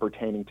everything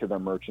pertaining to their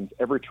merchants,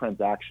 every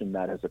transaction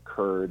that has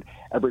occurred,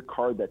 every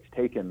card that's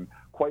taken.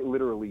 Quite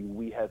literally,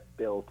 we have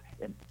built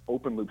an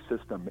open-loop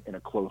system in a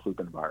closed-loop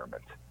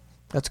environment.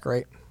 That's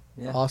great.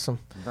 Yeah. Awesome.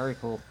 Very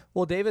cool.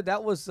 Well, David,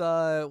 that was one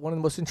of the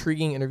most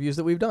intriguing interviews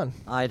that we've done.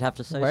 I'd have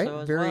to say right? so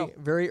as very, well.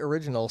 Very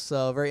original,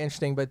 so very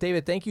interesting. But,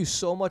 David, thank you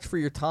so much for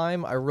your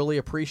time. I really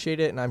appreciate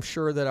it, and I'm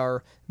sure that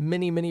our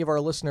many of our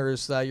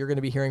listeners, you're going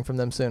to be hearing from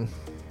them soon.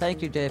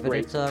 Thank you, David.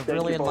 Great. It's Thank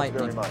really you both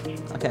enlightening. very much.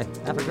 Okay.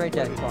 Have a great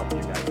day. Great talking to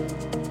you guys.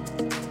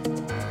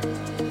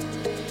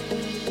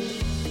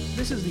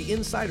 This is the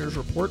Insider's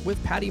Report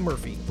with Patty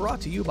Murphy,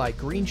 brought to you by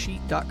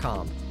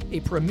Greensheet.com, a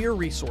premier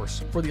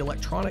resource for the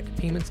electronic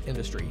payments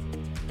industry.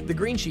 The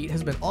Green Sheet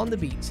has been on the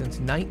beat since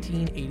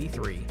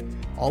 1983,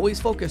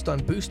 always focused on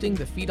boosting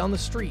the feet on the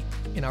street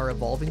in our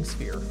evolving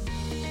sphere.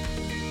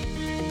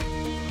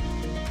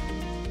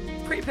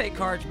 Prepaid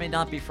cards may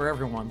not be for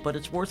everyone, but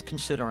it's worth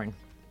considering.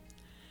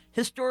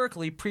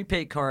 Historically,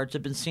 prepaid cards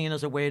have been seen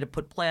as a way to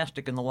put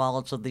plastic in the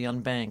wallets of the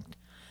unbanked.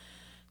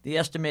 The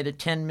estimated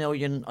 10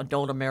 million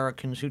adult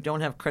Americans who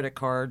don't have credit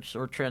cards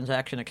or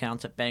transaction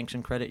accounts at banks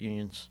and credit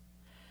unions.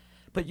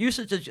 But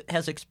usage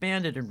has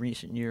expanded in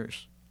recent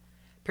years,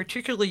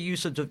 particularly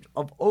usage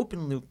of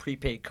open-loop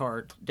prepaid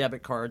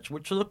debit cards,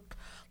 which look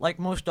like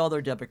most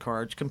other debit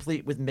cards,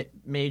 complete with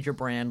major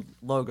brand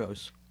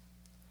logos.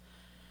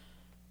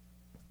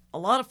 A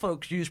lot of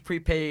folks use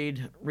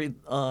prepaid,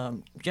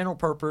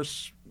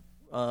 general-purpose,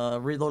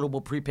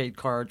 reloadable prepaid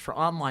cards for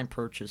online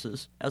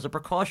purchases as a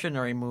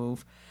precautionary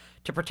move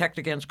to protect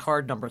against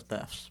card number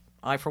thefts.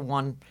 I, for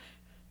one,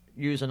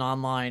 use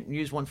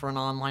one for an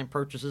online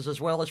purchases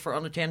as well as for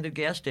unattended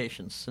gas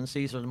stations, since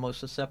these are the most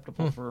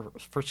susceptible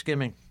for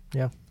skimming.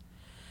 Yeah.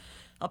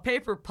 A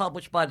paper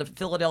published by the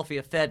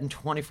Philadelphia Fed in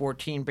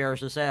 2014 bears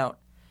this out.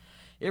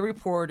 It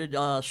reported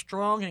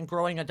strong and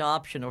growing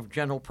adoption of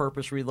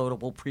general-purpose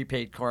reloadable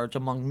prepaid cards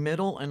among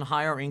middle and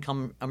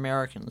higher-income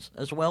Americans,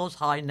 as well as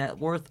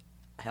high-net-worth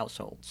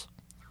households.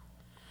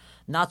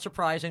 Not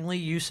surprisingly,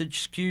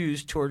 usage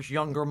skews towards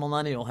younger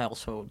millennial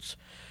households,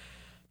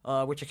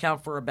 which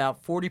account for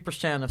about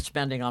 40% of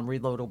spending on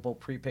reloadable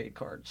prepaid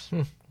cards.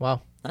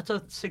 Wow. That's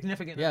a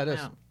significant Yeah, amount.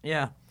 it is.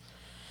 Yeah.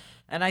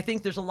 And I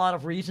think there's a lot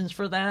of reasons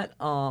for that.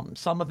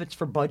 Some of it's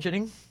for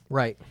budgeting.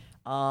 Right.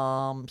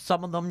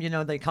 Some of them,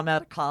 they come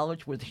out of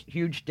college with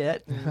huge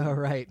debt and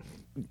Right.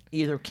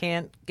 either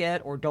can't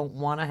get or don't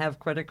want to have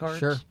credit cards.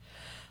 Sure.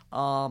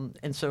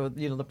 And so,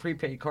 the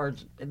prepaid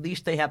cards, at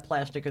least they have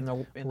plastic in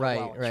the Right.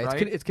 wallets, Right.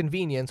 right? It's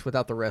convenience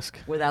without the risk.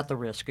 Without the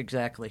risk,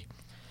 exactly.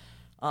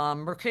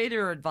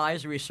 Mercator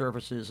Advisory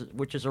Services,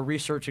 which is a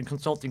research and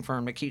consulting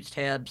firm that keeps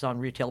tabs on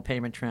retail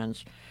payment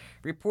trends,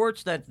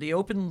 reports that the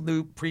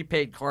open-loop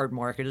prepaid card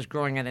market is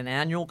growing at an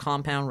annual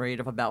compound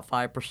rate of about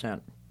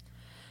 5%.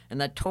 And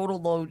that total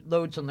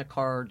loads on the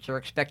cards are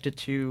expected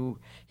to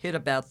hit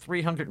about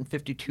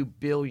 $352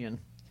 billion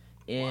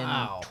in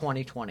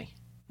 2020.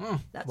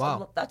 That's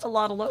a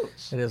lot of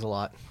loads. It is a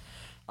lot.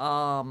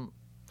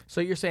 So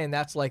you're saying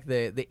that's like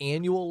the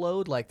annual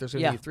load? Like there's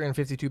going to be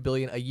 $352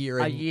 billion a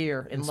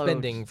year in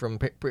spending from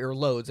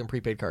loads and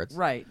prepaid cards.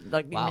 Right.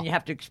 Like I mean, you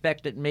have to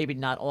expect that maybe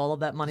not all of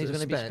that money is going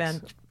to be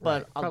spent,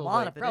 but a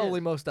lot of it probably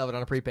is. most of it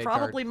on a prepaid card.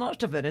 Probably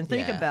most of it. And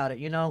think about it,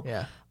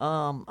 Yeah.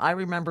 I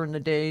remember in the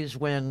days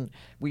when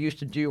we used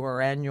to do our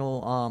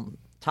annual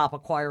top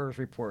acquirers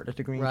report at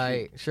the Green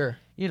Right. Sheet. Sure.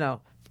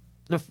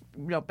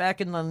 Back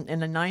in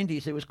the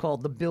 90s, it was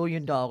called the $1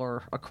 billion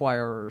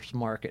acquirers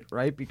market,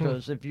 right?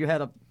 Because if you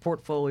had a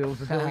portfolio of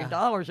 $1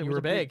 billion, You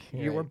were big.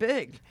 You were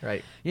big.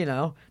 Right.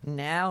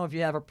 Now if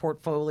you have a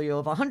portfolio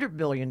of $100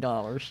 billion,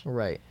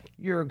 Right.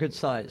 you're a good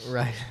size.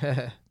 Right.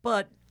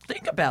 But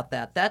think about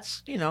that.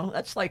 That's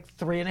like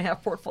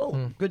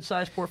 3.5 good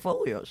sized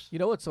portfolios. You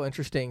know what's so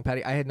interesting,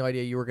 Patty? I had no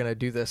idea you were going to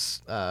do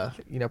this,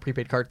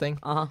 prepaid card thing.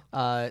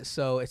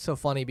 So it's so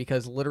funny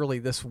because literally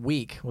this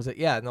week, in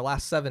the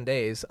last 7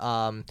 days,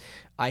 I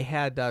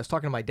was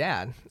talking to my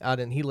dad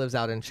and he lives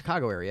out in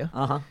Chicago area.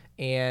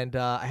 And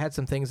I had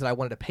some things that I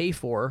wanted to pay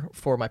for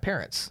my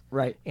parents.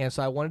 Right. And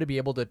so I wanted to be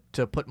able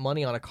to put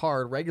money on a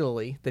card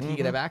regularly that he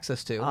could have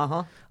access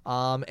to.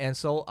 And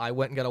so I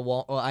went and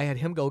got I had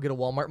him go get a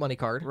Walmart money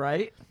card.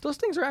 Right. Those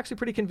things are actually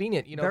pretty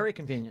convenient. Very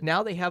convenient.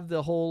 Now they have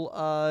the whole,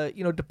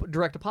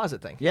 direct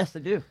deposit thing. Yes, they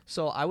do.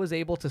 So I was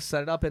able to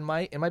set it up in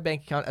my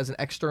bank account as an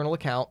external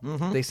account.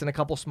 They sent a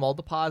couple small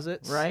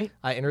deposits. Right.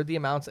 I entered the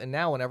amounts, and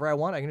now whenever I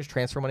want, I can just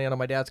transfer money onto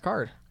my dad's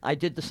card. I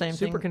did the same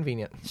thing. Super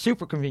convenient.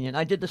 Super convenient.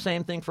 I did the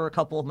same thing for a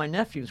couple of my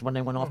nephews when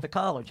they went off to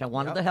college. I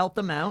wanted to help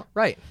them out.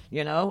 Right.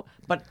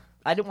 But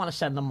I didn't want to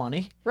send them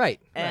money. Right.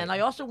 And I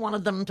also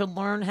wanted them to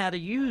learn how to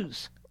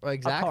use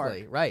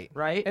exactly. a card.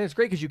 Right. And it's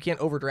great because you can't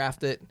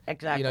overdraft it.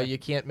 Exactly. You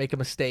can't make a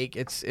mistake.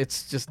 It's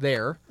just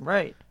there.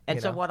 Right.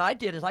 And so what I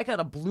did is I got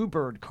a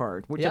Bluebird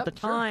card, which at the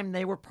time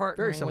they were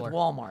partnering with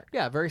Walmart.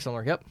 Yeah, very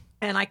similar. Yep.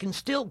 And I can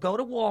still go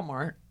to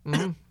Walmart,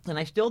 and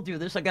I still do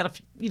this. I got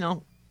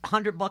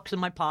 $100 in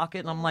my pocket,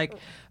 and I'm like,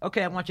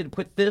 okay, I want you to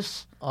put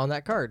this on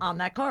that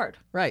card.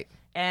 Right.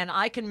 And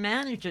I can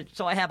manage it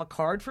so I have a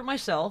card for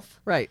myself.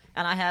 Right.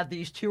 And I have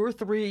these 2 or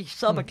 3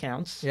 sub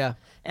accounts. Yeah.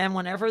 And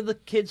whenever the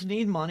kids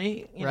need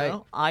money,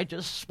 I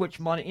just switch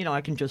money.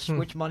 I can just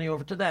switch money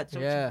over to that. So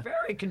it's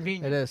very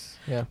convenient. It is.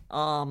 Yeah.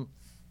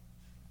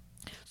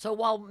 So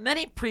while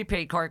many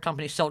prepaid card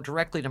companies sell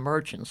directly to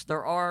merchants,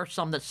 there are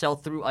some that sell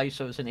through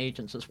ISOs and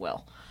agents as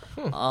well.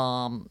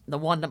 The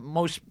one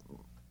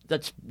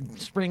that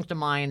springs to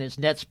mind is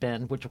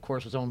Netspend, which of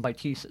course is owned by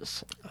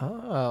TSYS.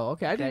 Oh,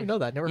 okay. I didn't even know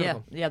that. Never heard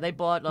of them. Yeah, they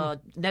bought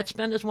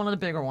Netspend is one of the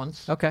bigger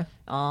ones. Okay.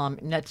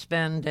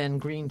 Netspend and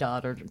Green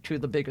Dot are 2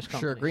 of the biggest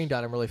companies. Sure, Green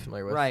Dot I'm really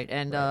familiar with. Right,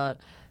 and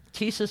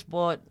TSYS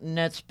bought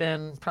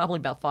Netspend probably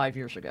about 5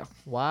 years ago.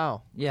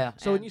 Wow. Yeah.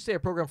 So when you say a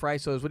program for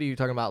ISOs, what are you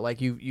talking about? Like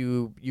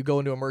you go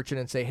into a merchant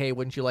and say, hey,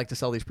 wouldn't you like to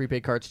sell these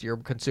prepaid cards to your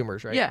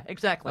consumers, right? Yeah,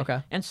 exactly.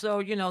 Okay. And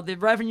so the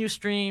revenue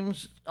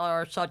streams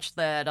are such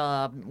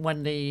that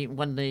when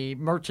the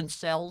merchant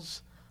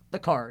sells the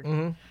card,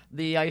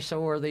 the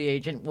ISO or the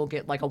agent will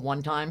get like a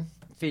one-time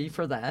fee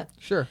for that.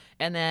 Sure.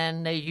 And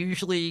then they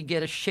usually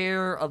get a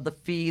share of the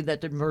fee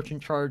that the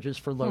merchant charges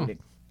for loading.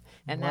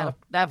 And that,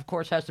 of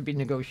course, has to be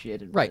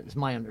negotiated. Right. Is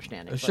my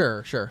understanding.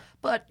 Sure.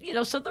 But,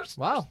 so there's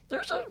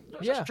there's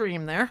a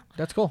stream there.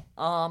 That's cool.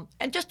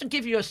 And just to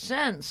give you a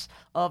sense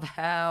of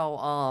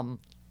how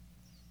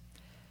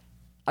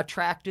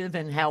attractive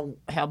and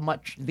how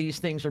much these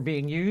things are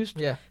being used,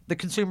 the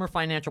Consumer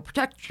Financial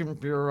Protection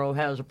Bureau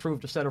has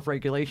approved a set of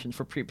regulations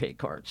for prepaid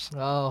cards.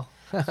 Oh.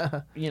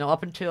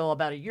 Up until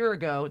about a year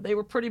ago, it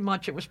was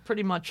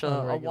pretty much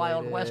a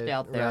Wild West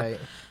out there. Right.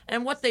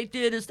 And what they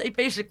did is they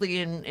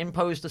basically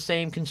imposed the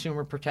same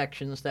consumer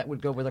protections that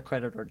would go with a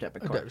credit or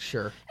debit card.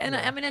 Sure. And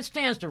I mean, it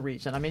stands to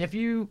reason. I mean, if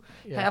you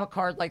have a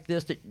card like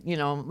this that,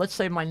 let's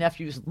say my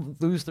nephews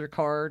lose their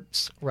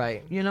cards.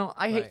 Right.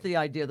 I hate the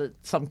idea that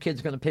some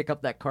kid's going to pick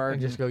up that card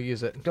and just go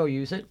use it.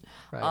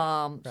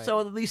 Right. So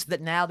at least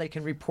that now they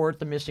can report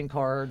the missing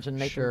cards and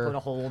they can put a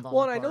hold on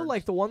Well, the and I know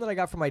like the one that I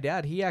got from my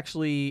dad, he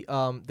actually,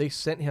 they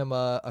sent him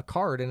a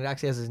card and it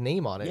actually has his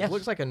name on it. Yes. It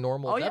looks like a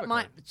normal debit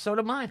card. So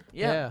do mine.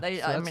 Yeah.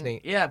 That's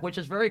neat. Yeah, which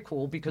is very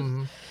cool because,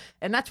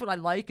 and that's what I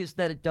like is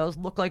that it does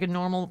look like a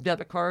normal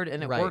debit card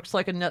and it works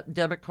like a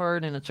debit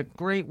card and it's a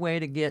great way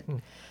to get,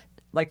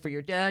 like for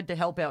your dad to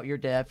help out your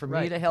dad, for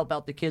me to help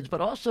out the kids, but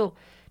also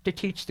to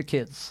teach the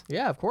kids.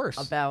 Yeah, of course.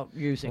 About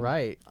using.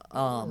 Right.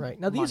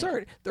 Now these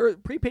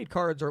prepaid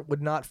cards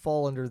would not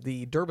fall under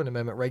the Durbin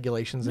Amendment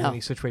regulations in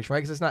any situation, right?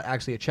 Because it's not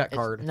actually a check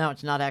card. No,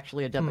 it's not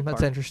actually a debit card.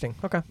 That's interesting.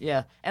 Okay.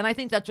 Yeah, and I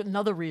think that's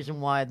another reason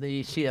why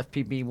the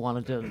CFPB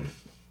wanted to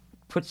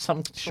put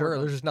some.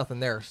 There's just nothing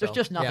there. So. There's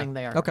just nothing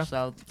there. Okay.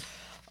 So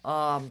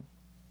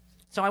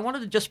I wanted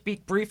to just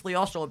speak briefly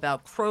also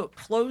about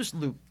closed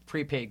loop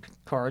prepaid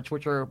cards,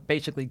 which are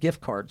basically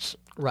gift cards.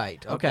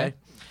 Right. Okay.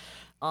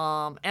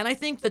 And I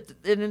think that,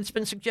 and it's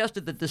been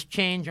suggested that this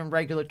change in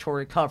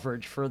regulatory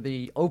coverage for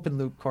the open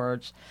loop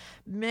cards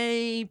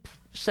may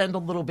send a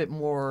little bit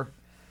more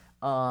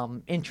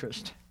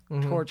interest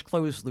towards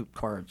closed loop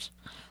cards.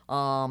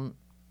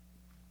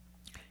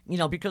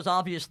 Because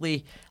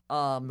obviously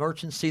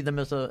merchants see them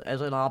as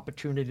an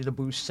opportunity to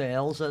boost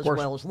sales as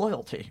well as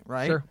loyalty,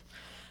 right? Sure.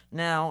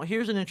 Now,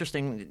 here's an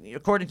interesting,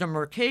 according to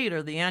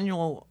Mercator, the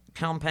annual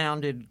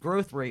compounded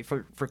growth rate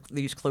for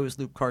these closed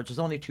loop cards is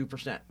only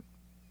 2%.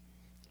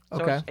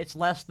 So it's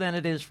less than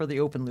it is for the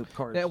open loop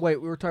cards. Now, wait,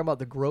 we were talking about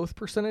the growth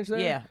percentage there?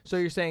 Yeah. So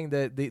you're saying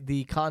that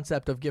the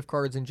concept of gift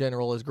cards in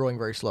general is growing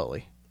very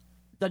slowly?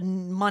 The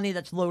money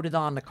that's loaded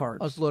on the cards.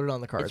 Oh, it's loaded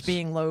on the cards. It's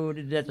being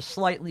loaded at a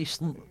slightly...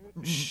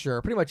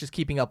 Sure. Pretty much just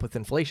keeping up with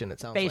inflation, it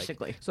sounds like.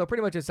 Basically. So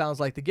pretty much it sounds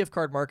like the gift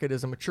card market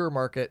is a mature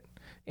market,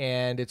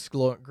 and it's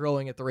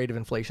growing at the rate of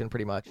inflation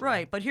pretty much.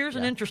 Right. But here's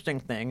an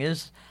interesting thing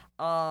is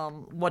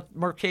what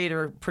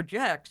Mercator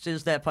projects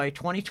is that by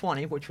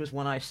 2020, which was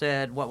when I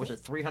said, what was it,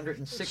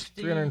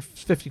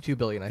 352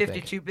 billion, I think.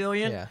 52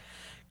 billion? Yeah.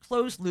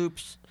 Closed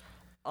loops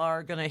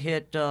are going to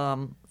hit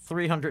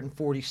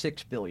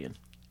 346 billion.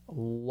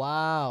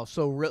 Wow.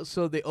 So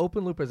the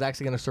open loop is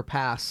actually going to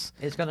surpass.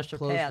 It's going to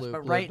surpass, loop,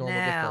 but right normal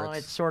gift now cards.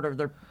 it's sort of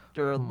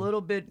they're a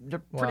little bit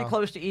pretty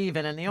close to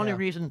even, and the only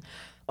reason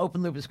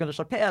open loop is going to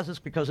surpass is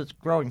because it's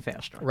growing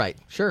faster. Right.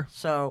 Sure.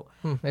 So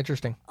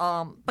interesting.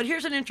 but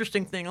here's an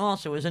interesting thing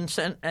also is and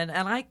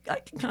I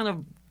can kind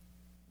of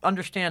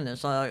understand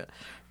this.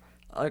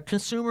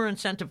 Consumer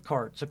incentive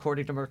cards,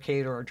 according to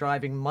Mercator, are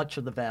driving much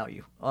of the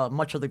value,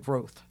 much of the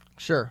growth.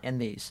 Sure. In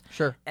these.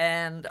 Sure.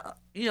 And,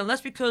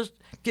 that's because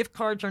gift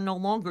cards are no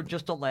longer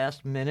just a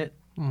last-minute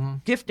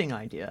gifting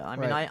idea. I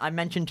mean, I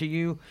mentioned to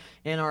you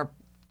in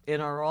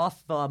our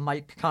off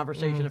mic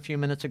conversation a few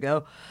minutes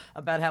ago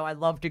about how I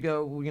love to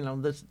go,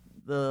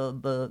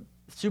 the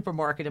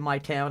supermarket in my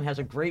town has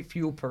a great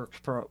fuel perks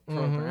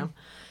program.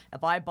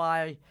 If I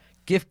buy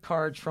gift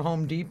cards for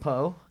Home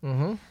Depot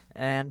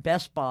and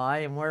Best Buy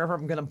and wherever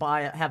I'm going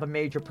to have a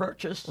major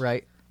purchase,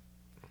 right,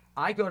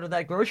 I go to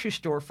that grocery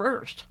store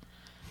first.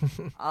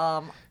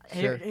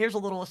 Here's a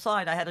little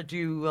aside. I had to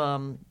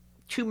do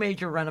 2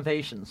 major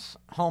renovations,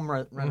 home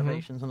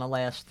renovations in the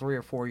last 3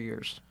 or 4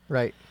 years.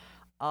 Right.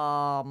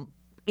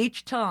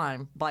 Each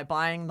time, by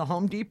buying the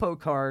Home Depot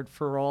card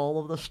for all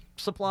of the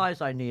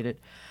supplies I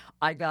needed,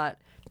 I got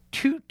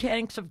 2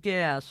 tanks of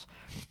gas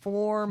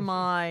for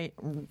my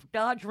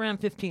Dodge Ram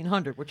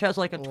 1500, which has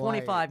like a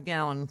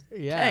 25-gallon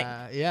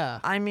tank. Yeah.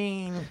 I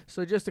mean...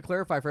 So just to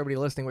clarify for everybody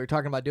listening, what you're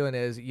talking about doing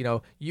is,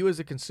 you as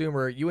a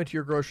consumer, you went to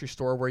your grocery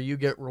store where you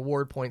get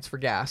reward points for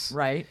gas.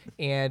 Right.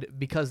 And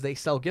because they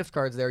sell gift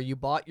cards there, you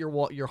bought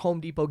your Home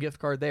Depot gift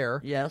card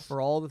there. Yes.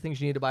 For all the things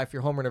you need to buy for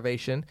your home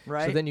renovation.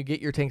 Right. So then you get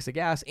your tanks of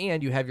gas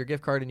and you have your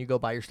gift card and you go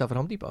buy your stuff at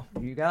Home Depot.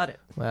 You got it.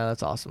 Well,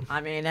 that's awesome.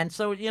 I mean, and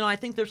so, I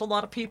think there's a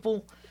lot of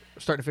people...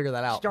 Starting to figure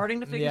that out.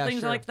 Starting to figure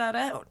things like that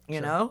out, you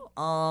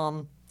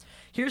know?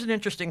 Here's an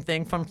interesting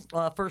thing from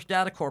First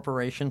Data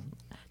Corporation.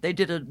 They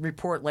did a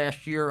report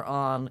last year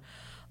on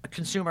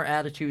consumer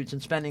attitudes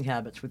and spending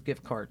habits with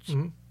gift cards.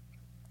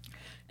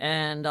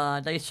 And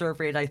they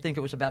surveyed, I think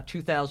it was about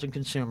 2,000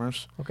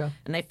 consumers. Okay.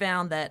 And they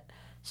found that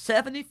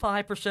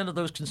 75% of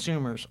those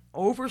consumers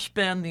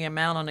overspend the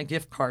amount on a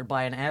gift card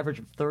by an average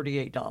of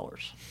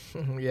 $38.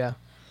 Yeah.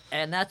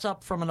 And that's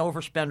up from an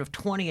overspend of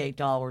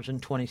 $28 in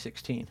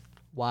 2016.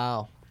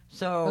 Wow.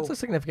 So That's a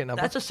significant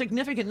number. That's a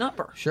significant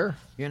number. Sure.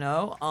 You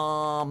know,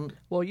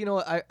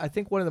 Well, I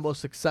think one of the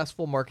most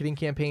successful marketing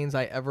campaigns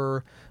I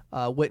ever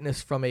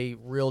witnessed from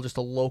just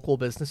a local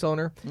business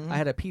owner. I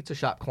had a pizza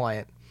shop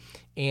client,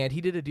 and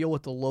he did a deal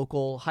with the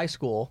local high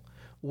school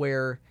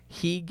where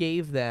he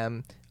gave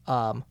them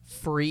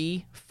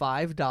free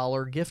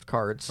 $5 gift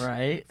cards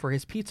Right. for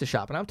his pizza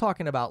shop, and I'm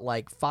talking about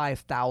like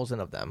 5,000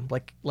 of them,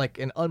 like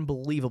an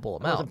unbelievable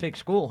that was amount. a big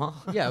school,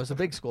 huh? Yeah, it was a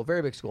big school,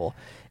 very big school.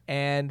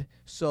 And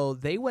so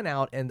they went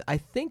out, and I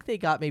think they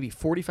got maybe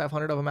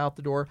 4,500 of them out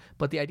the door.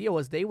 But the idea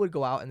was they would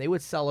go out and they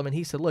would sell them. And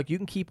he said, look, you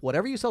can keep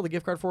whatever you sell the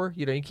gift card for,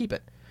 you keep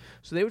it.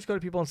 So they would just go to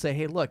people and say,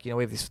 hey, look, we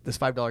have this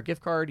 $5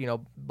 gift card,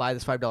 buy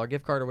this $5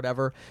 gift card or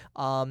whatever.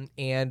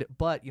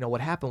 But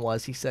what happened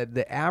was, he said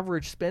the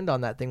average spend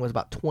on that thing was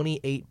about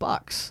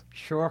 $28.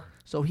 Sure.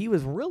 So he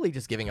was really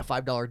just giving a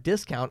 $5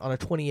 discount on a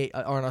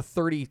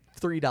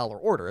 $33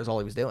 order is all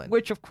he was doing.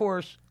 Which, of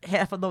course,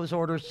 half of those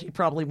orders he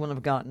probably wouldn't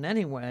have gotten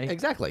anyway.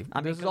 Exactly.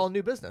 This is all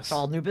new business. It's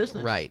all new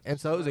business. Right. And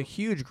so it was a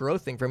huge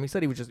growth thing for him. He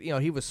said he was just,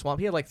 he was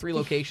swamped. He had like 3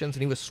 locations,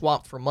 and he was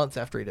swamped for months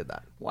after he did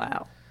that.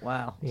 Wow.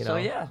 You So, know.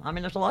 yeah,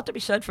 there's a lot to be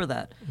said for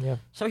that. Yeah.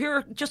 So here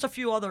are just a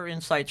few other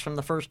insights from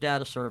the first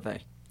data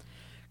survey.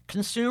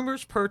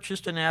 Consumers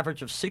purchased an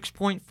average of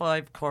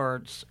 6.5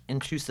 cards in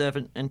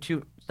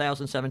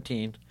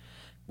 2017,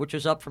 which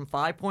is up from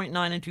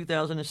 5.9 in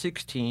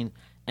 2016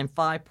 and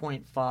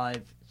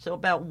 5.5, so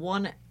about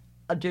one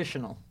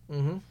additional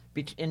in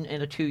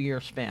a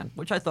 2-year span,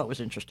 which I thought was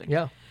interesting.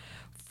 Yeah.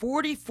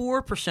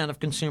 44% of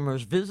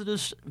consumers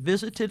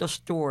visited a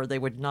store they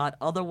would not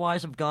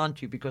otherwise have gone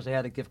to because they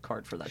had a gift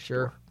card for that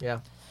Sure. store. Yeah.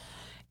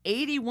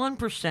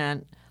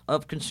 81%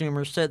 of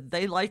consumers said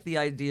they like the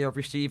idea of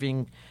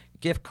receiving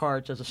gift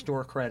cards as a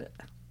store credit.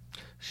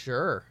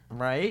 Sure.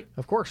 Right?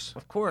 Of course.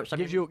 Of course.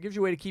 Gives you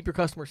a way to keep your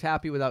customers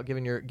happy without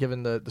giving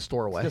the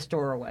store away. the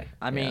store away.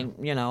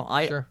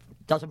 Sure.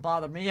 Doesn't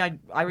bother me.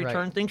 I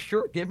return things.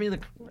 Sure, give me the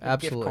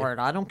Absolutely. gift card.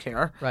 I don't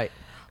care. Right.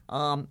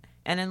 And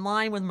in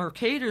line with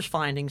Mercator's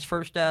findings,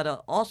 First Data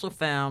also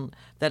found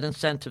that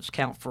incentives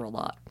count for a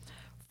lot.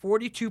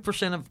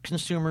 42% of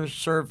consumers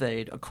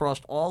surveyed across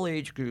all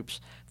age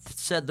groups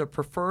said their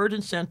preferred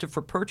incentive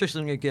for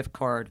purchasing a gift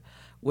card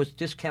was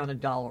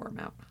discounted dollar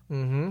amount.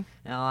 Mm-hmm.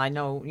 Now, I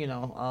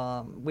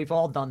know, we've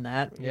all done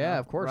that. Yeah,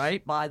 of course.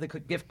 Right? Buy the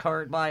gift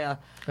card, buy a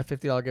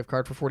 $50 gift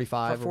card for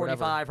 45 for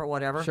 45 or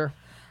whatever. Sure.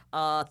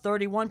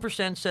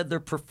 31% said their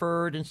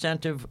preferred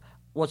incentive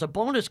was a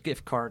bonus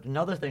gift card.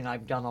 Another thing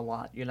I've done a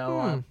lot,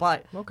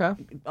 But Okay.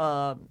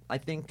 I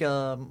think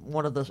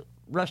one of the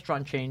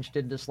restaurant chains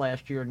did this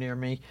last year near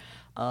me.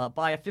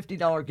 Buy a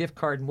 $50 gift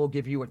card and we'll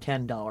give you a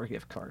 $10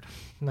 gift card.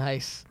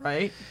 Nice.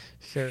 Right?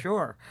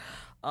 Sure.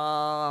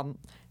 12%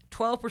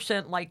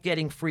 like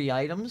getting free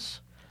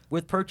items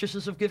with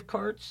purchases of gift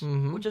cards,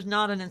 which is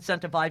not an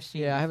incentive I've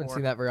seen Yeah, I before. haven't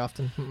seen that very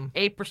often.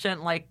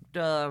 8% like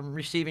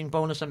receiving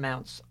bonus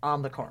amounts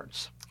on the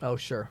cards. Oh,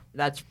 sure.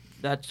 That's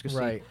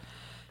Right.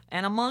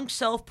 And among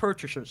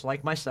self-purchasers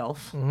like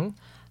myself,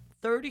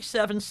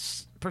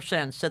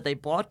 37% said they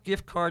bought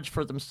gift cards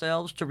for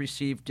themselves to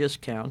receive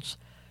discounts.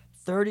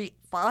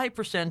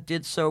 35%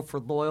 did so for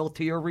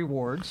loyalty or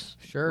rewards,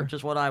 Sure. which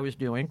is what I was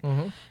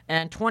doing.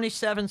 And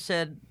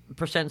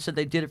 27% said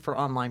they did it for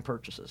online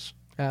purchases,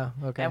 Yeah.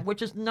 Okay. and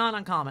which is not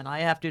uncommon. I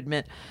have to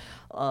admit,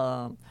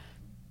 I'll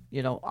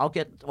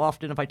get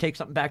often if I take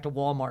something back to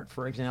Walmart,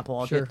 for example,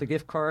 I'll Sure. get the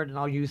gift card and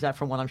I'll use that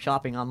for when I'm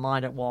shopping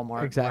online at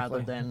Walmart Exactly.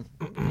 rather than,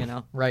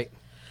 Right.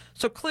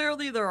 So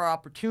clearly there are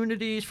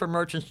opportunities for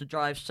merchants to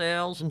drive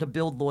sales and to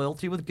build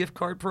loyalty with gift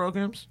card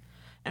programs,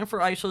 and for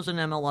ISOs and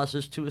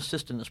MLSs to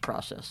assist in this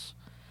process.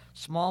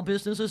 Small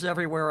businesses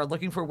everywhere are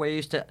looking for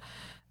ways to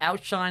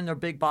outshine their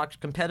big box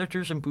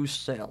competitors and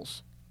boost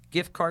sales.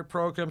 Gift card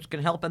programs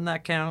can help in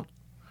that count.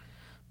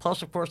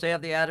 Plus, of course, they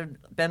have the added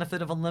benefit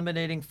of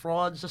eliminating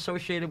frauds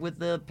associated with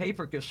the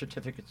paper gift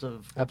certificates of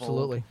old.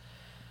 Absolutely.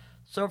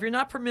 So if you're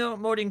not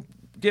promoting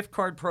gift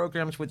card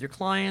programs with your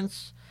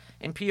clients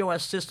and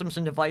POS systems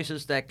and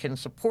devices that can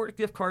support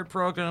gift card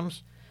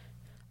programs,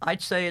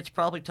 I'd say it's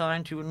probably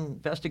time to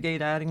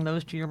investigate adding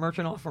those to your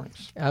merchant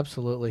offerings.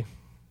 Absolutely.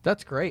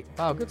 That's great.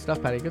 Wow, good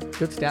stuff, Patty. Good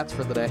stats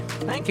for the day.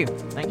 Thank you.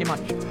 Thank you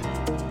much.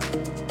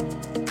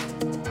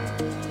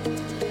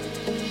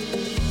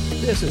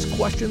 This is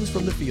Questions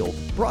from the Field,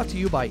 brought to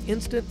you by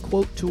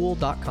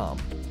InstantQuoteTool.com.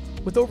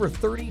 With over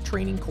 30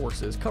 training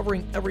courses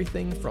covering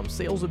everything from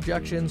sales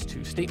objections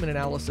to statement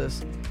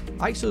analysis,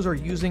 ISOs are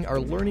using our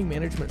learning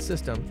management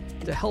system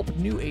to help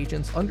new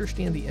agents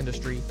understand the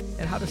industry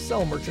and how to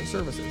sell merchant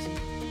services.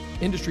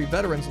 Industry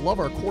veterans love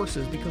our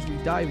courses because we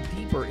dive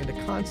deeper into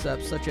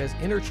concepts such as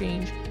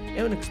interchange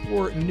and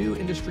explore new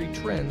industry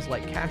trends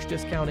like cash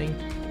discounting,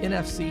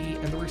 NFC,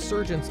 and the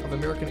resurgence of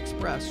American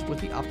Express with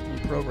the Optibly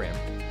program.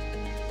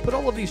 Put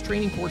all of these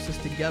training courses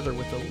together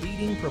with the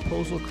leading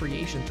proposal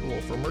creation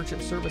tool for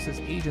merchant services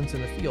agents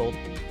in the field,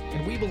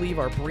 and we believe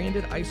our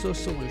branded ISO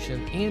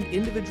solution and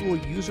individual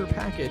user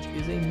package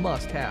is a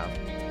must-have.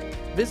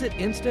 Visit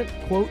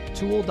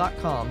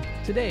instantquotetool.com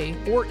today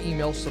or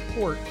email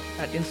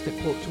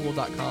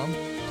support@instantquotetool.com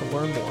to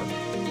learn more.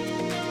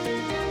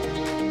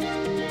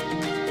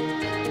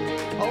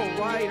 All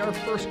right, our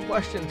first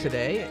question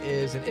today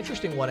is an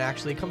interesting one,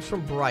 actually. It comes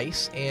from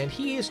Bryce, and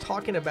he is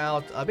talking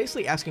about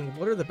basically asking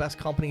what are the best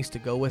companies to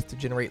go with to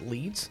generate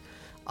leads.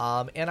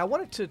 And I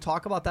wanted to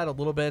talk about that a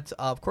little bit.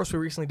 Of course, we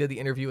recently did the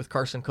interview with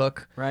Carson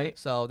Cook. Right.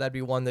 So that'd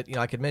be one that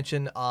I could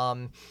mention.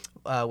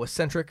 With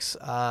Centrix,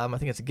 I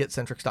think it's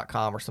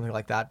getcentrix.com or something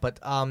like that.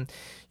 But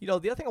the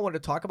other thing I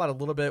wanted to talk about a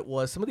little bit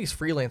was some of these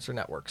freelancer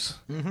networks.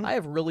 Mm-hmm. I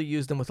have really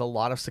used them with a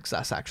lot of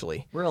success,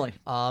 actually. Really?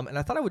 And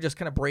I thought I would just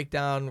kind of break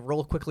down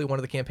real quickly one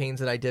of the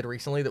campaigns that I did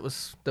recently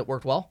that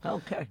worked well.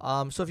 Okay.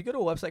 So if you go to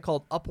a website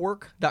called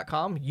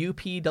Upwork.com,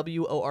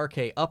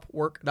 UPWORK,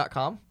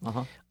 Upwork.com,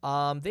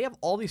 they have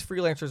all these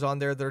freelancers on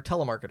there that are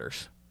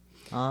telemarketers.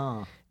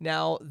 Ah.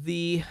 Now,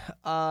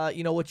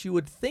 what you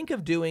would think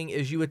of doing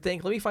is you would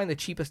think, let me find the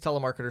cheapest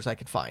telemarketers I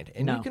can find.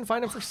 And you can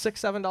find them for $6,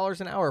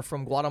 $7 an hour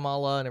from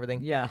Guatemala and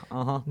everything. Yeah.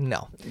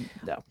 No.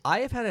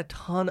 I have had a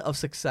ton of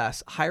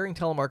success hiring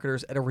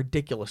telemarketers at a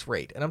ridiculous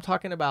rate. And I'm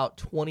talking about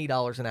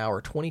 $20 an hour,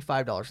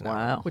 $25 an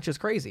hour, which is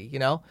crazy,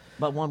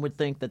 But one would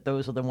think that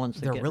those are the ones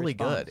that they're get really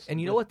response. good.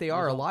 And you know what they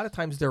are? A lot of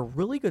times they're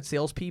really good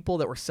salespeople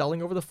that were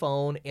selling over the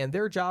phone and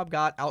their job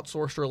got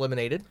outsourced or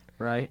eliminated.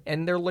 Right.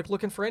 And they're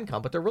looking for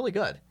income, but they're really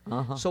good.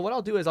 So what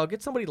I'll do is I'll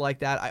get somebody like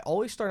that. I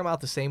always start them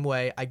out the same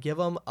way. I give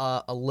them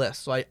a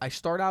list. So I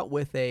start out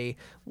with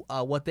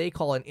what they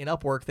call in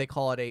Upwork, they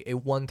call it a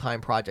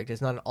one-time project.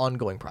 It's not an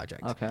ongoing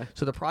project. Okay.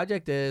 So the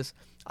project is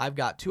I've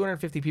got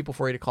 250 people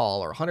for you to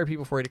call or 100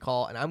 people for you to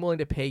call, and I'm willing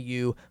to pay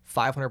you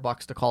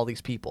 $500 to call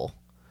these people.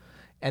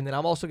 And then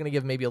I'm also going to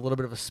give maybe a little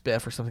bit of a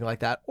spiff or something like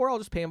that, or I'll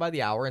just pay them by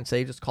the hour and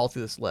say just call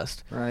through this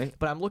list. Right.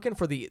 But I'm looking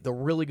for the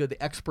really good,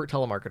 the expert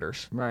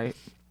telemarketers. Right.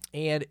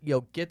 And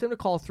get them to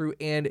call through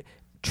and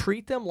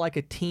treat them like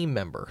a team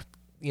member.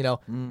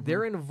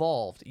 They're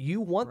involved. You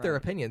want their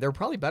opinion. They're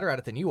probably better at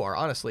it than you are,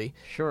 honestly.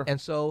 Sure.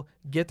 And so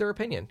get their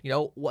opinion.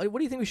 What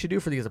do you think we should do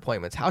for these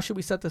appointments? How should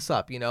we set this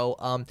up?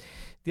 The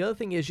other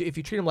thing is if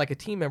you treat them like a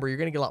team member, you're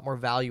going to get a lot more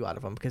value out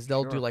of them because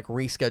they'll do like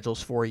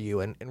reschedules for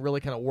you and really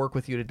kind of work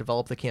with you to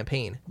develop the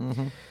campaign.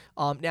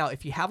 Now,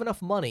 if you have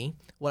enough money,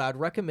 what I'd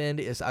recommend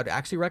is I'd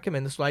actually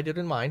recommend, this is what I did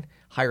in mine,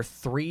 hire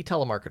 3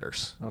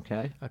 telemarketers.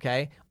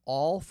 Okay?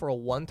 All for a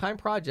one-time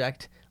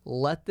project.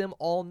 Let them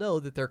all know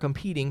that they're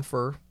competing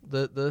for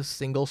the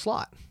single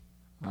slot.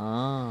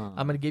 I'm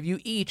going to give you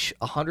each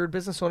 100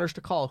 business owners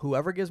to call.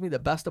 Whoever gives me the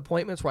best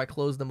appointments where I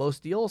close the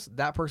most deals,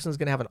 that person's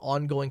going to have an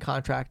ongoing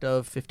contract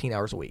of 15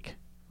 hours a week.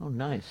 Oh,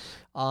 nice.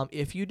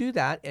 If you do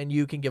that and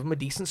you can give them a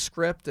decent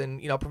script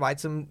and provide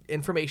some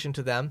information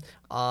to them,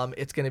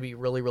 it's going to be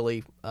really,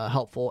 really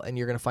helpful, and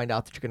you're going to find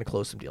out that you're going to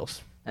close some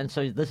deals. And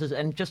so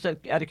just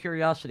out of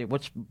curiosity,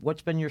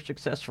 what's been your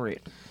success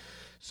rate?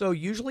 So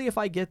usually if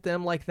I get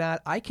them like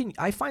that, I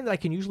find that I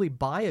can usually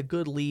buy a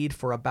good lead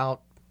for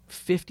about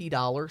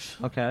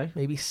 $50. Okay.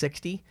 Maybe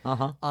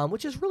 $60.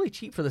 Which is really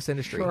cheap for this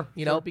industry. Sure,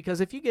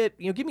 because if you get,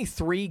 give me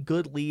 3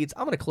 good leads,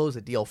 I'm going to close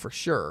a deal for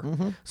sure.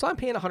 So I'm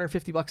paying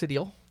 $150 a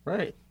deal.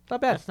 Right.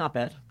 Not bad. That's not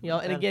bad.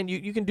 And again,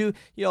 you can do,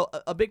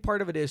 a big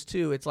part of it is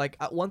too, it's like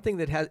one thing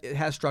that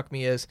has struck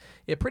me is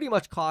it pretty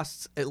much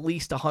costs at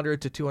least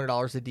 $100 to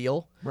 $200 a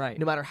deal. Right.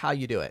 No matter how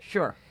you do it.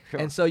 Sure.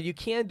 And so you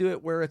can do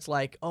it where it's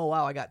like, oh,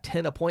 wow, I got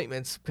 10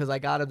 appointments because I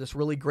got this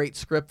really great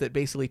script that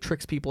basically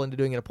tricks people into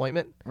doing an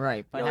appointment.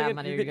 Right. But how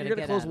many are you going to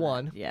get close out of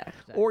one. that? Yeah.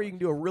 Exactly. Or you can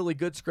do a really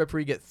good script where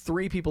you get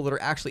 3 people that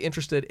are actually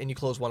interested and you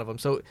close one of them.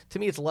 So to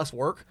me, it's less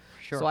work.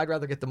 Sure. So I'd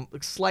rather get them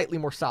slightly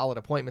more solid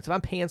appointments. If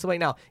I'm paying somebody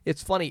now,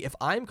 it's funny. If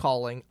I'm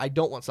calling, I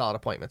don't want solid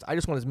appointments. I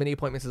just want as many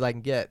appointments as I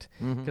can get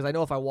because I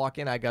know if I walk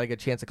in, I got a good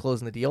chance of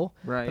closing the deal.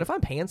 Right. But if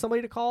I'm paying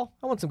somebody to call,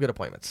 I want some good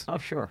appointments. Oh,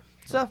 sure.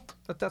 So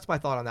that's my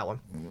thought on that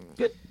one.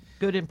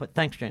 Good input.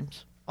 Thanks,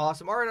 James.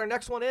 Awesome. All right, our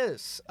next one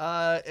is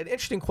an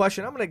interesting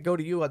question. I'm going to go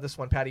to you on this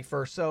one, Patty,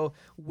 first. So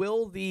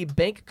will the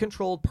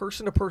bank-controlled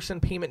person-to-person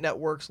payment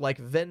networks like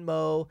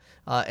Venmo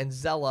and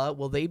Zella,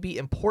 will they be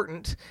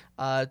important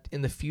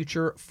in the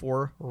future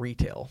for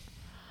retail?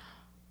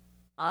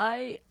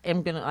 I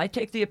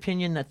take the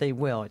opinion that they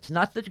will. It's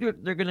not that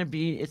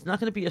it's not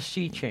going to be a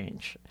sea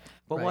change.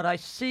 But Right. what I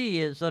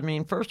see is,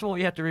 first of all,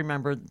 you have to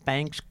remember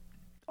banks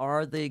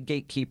are the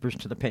gatekeepers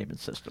to the payment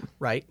system.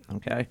 Right.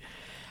 Okay.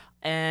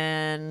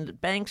 And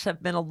banks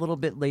have been a little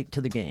bit late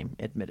to the game,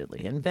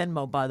 admittedly. And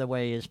Venmo, by the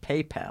way, is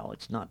PayPal.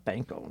 It's not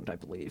bank-owned, I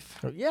believe.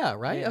 Yeah,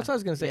 right? Yeah. That's what I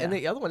was going to say. Yeah. And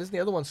the other one, isn't the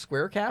other one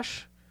Square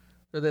Cash?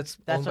 Or that's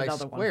owned by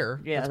another Square.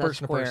 one. Yeah, it's that's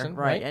person Square, to person,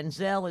 right? And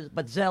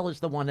Zelle is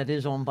the one that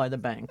is owned by the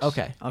banks.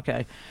 Okay.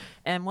 Okay.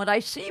 And what I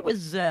see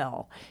with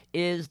Zelle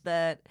is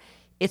that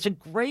it's a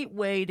great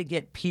way to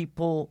get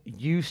people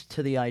used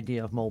to the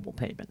idea of mobile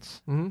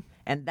payments. Mm-hmm.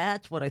 And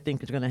that's what I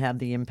think is going to have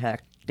the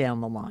impact down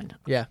the line.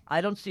 Yeah.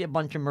 I don't see a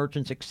bunch of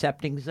merchants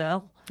accepting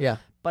Zelle. Yeah.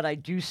 But I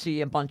do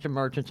see a bunch of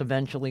merchants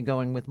eventually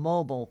going with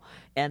mobile,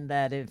 and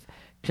that if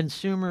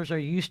consumers are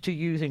used to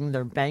using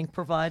their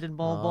bank-provided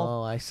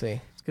mobile, Oh, I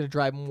see. It's going to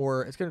drive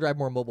more. It's going to drive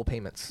more mobile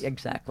payments.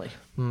 exactly.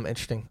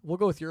 Interesting. We'll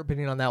go with your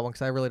opinion on that one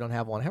because I really don't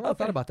have one. I haven't really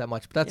thought about that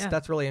much, but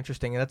that's really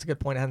interesting, and that's a good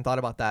point. I hadn't thought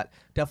about that.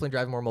 Definitely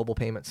drive more mobile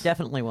payments.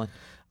 Definitely one.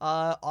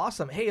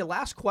 Awesome. Hey,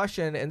 last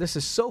question, and this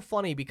is so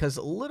funny because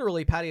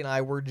literally Patty and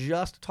I were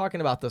just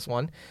talking about this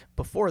one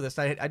before this.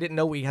 I didn't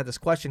know we had this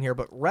question here,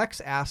 but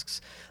Rex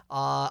asks,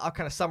 I'll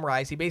kind of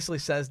summarize. He basically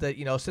says that,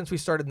 since we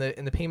started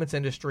in the payments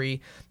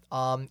industry,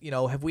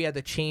 have we had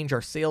to change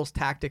our sales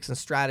tactics and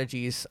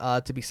strategies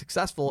to be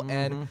successful?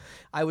 And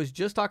I was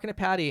just talking to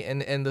Patty,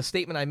 and the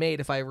statement I made,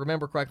 if I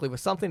remember correctly,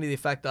 was something to the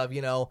effect of,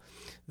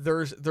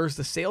 there's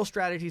the sales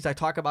strategies I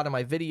talk about in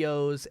my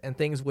videos and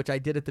things which I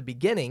did at the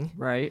beginning.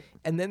 Right.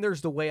 And then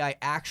there's the way I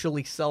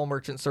actually sell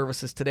merchant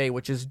services today,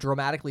 which is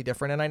dramatically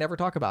different, and I never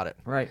talk about it.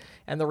 Right.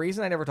 And the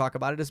reason I never talk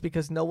about it is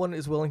because no one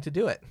is willing to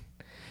do it.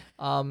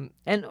 And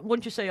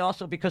wouldn't you say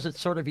also because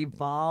it's sort of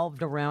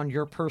evolved around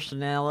your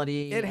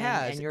personality? It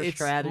has. And your it's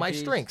strategies? my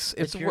strengths.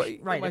 It's your,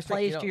 right. It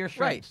plays to your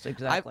strengths. Right.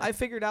 Exactly. I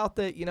figured out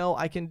that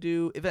I can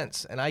do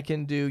events and I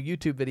can do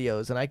YouTube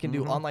videos and I can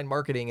do online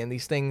marketing and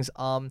these things.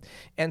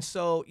 And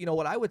so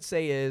what I would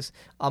say is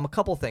a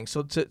couple things.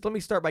 So let me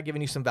start by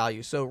giving you some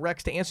value. So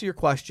Rex, to answer your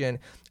question,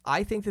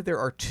 I think that there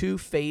are two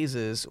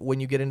phases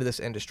when you get into this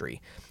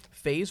industry.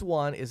 Phase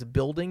one is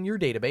building your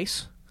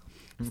database.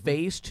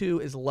 Phase two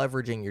is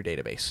leveraging your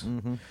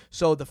database.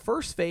 So the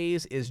first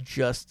phase is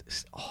just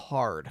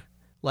hard.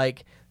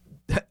 Like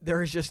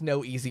there is just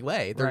no easy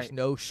way. There's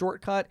no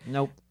shortcut.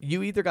 Nope.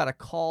 You either got to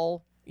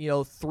call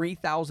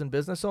 3,000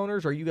 business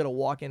owners or you got to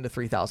walk into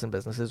 3,000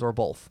 businesses or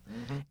both.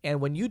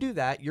 And when you do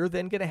that, you're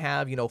then going to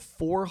have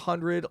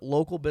 400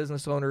 local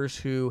business owners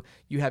who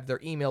you have their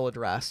email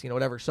address,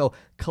 whatever. So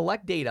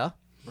collect data.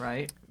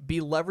 Right. Be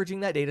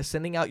leveraging that data,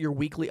 sending out your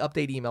weekly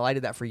update email. I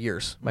did that for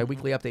years, my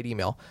weekly update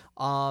email.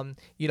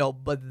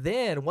 But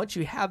then once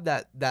you have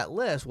that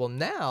list, well,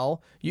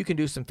 now you can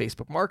do some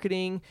Facebook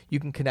marketing. You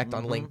can connect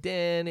on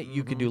LinkedIn.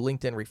 You can do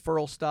LinkedIn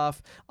referral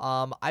stuff.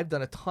 I've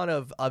done a ton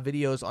of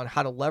videos on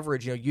how to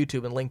leverage,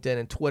 YouTube and LinkedIn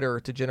and Twitter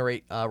to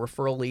generate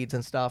referral leads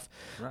and stuff.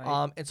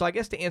 Right. And so I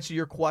guess to answer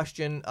your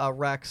question,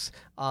 Rex,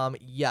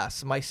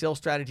 yes, my sales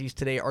strategies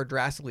today are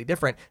drastically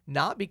different,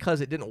 not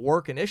because it didn't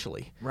work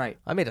initially. Right.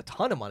 I made a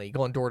ton of money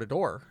going door to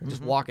door,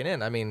 just walking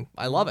in. I mean,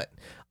 I love it.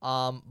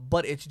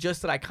 But it's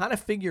just that I kind of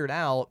figured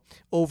out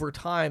over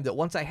time that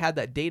once I had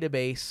that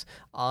database,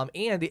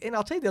 and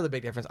I'll tell you the other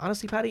big difference,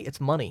 honestly, Patty, it's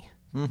money.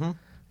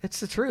 It's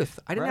the truth.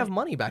 I didn't have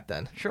money back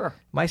then. Sure.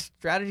 My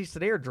strategies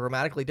today are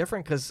dramatically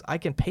different because I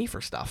can pay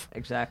for stuff.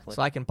 Exactly.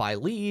 So I can buy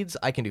leads.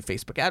 I can do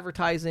Facebook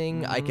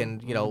advertising. I can,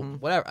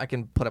 whatever. I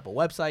can put up a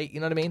website. You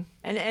know what I mean?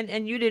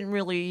 And you didn't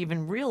really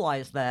even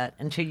realize that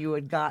until you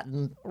had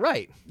gotten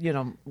right.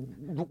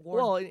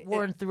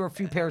 Worn through a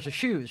few pairs of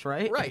shoes,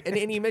 right? Right. And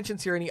he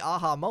mentions here any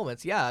aha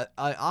moments. Yeah,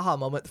 aha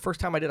moment. The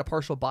first time I did a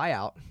partial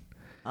buyout,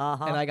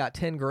 and I got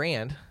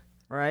 $10,000.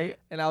 Right.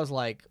 And I was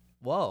like,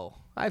 whoa.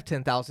 I have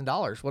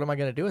 $10,000. What am I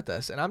going to do with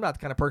this? And I'm not the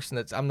kind of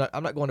person I'm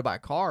not going to buy a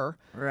car.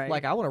 Right.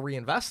 Like I want to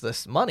reinvest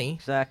this money.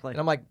 Exactly. And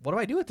I'm like, what do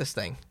I do with this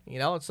thing?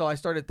 And so I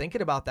started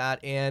thinking about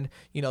that, and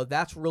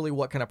that's really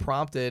what kind of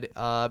prompted.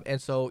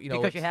 And so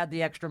because you had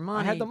the extra money,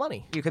 I had the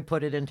money. You could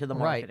put it into the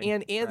marketing.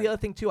 Right. And the other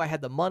thing too, I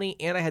had the money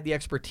and I had the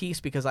expertise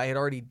because I had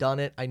already done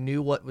it. I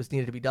knew what was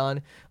needed to be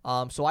done.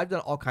 So I've done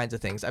all kinds of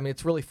things. I mean,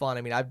 it's really fun.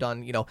 I mean, I've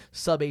done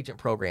sub-agent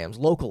programs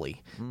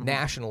locally,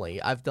 nationally.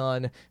 I've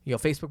done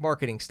Facebook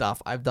marketing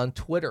stuff. I've done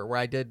Twitter where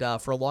I did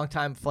for a long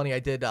time. Funny, I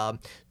did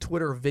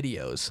Twitter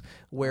videos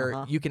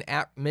where you can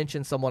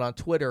mention someone on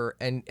Twitter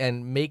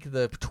and make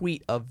the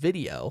tweet a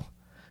video,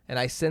 and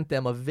I sent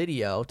them a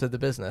video to the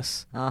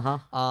business.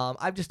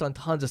 I've just done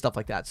tons of stuff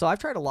like that. So I've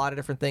tried a lot of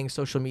different things,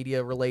 social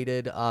media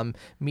related,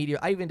 media.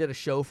 I even did a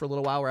show for a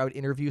little while where I would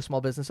interview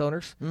small business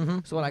owners.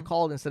 So when I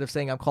called, instead of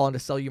saying I'm calling to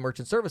sell you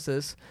merchant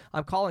services,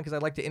 I'm calling because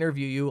I'd like to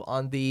interview you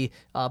on the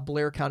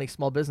Blair County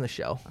Small Business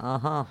Show.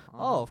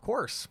 Oh, of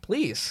course,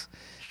 please.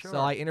 Sure. So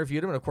I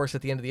interviewed him, and of course,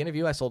 at the end of the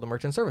interview, I sold them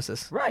merchant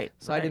services. Right.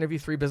 So I'd interview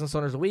 3 business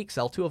owners a week,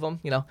 sell 2 of them.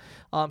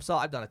 So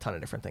I've done a ton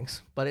of different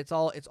things, but it's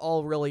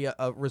all really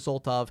a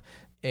result of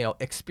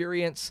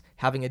experience,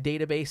 having a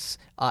database,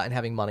 and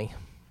having money.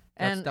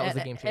 That was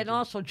the game changer. And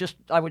also, just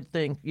I would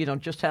think,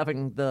 just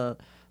having the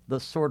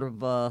sort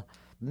of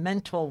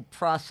mental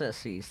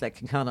processes that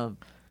can kind of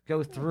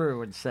go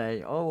through and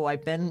say, oh,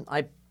 I've been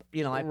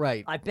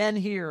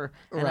here,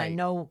 and I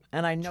know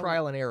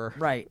trial and error.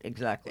 Right,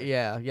 exactly.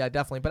 Yeah,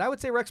 definitely. But I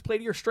would say, Rex, play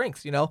to your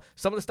strengths.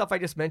 Some of the stuff I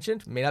just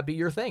mentioned may not be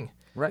your thing.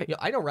 Right. You know,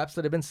 I know reps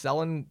that have been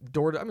selling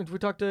door to. I mean, we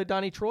talked to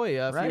Donnie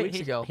Troy a few weeks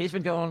ago. He's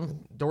been going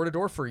door to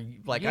door for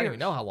like, I don't even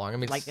know how long. I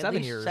mean, like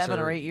 7 years. 7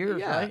 or 8 years,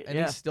 yeah, right? And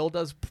he still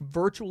does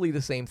virtually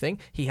the same thing.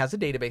 He has a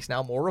database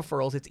now, more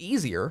referrals. It's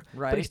easier,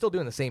 but he's still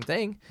doing the same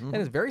thing, and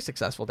it's very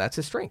successful. That's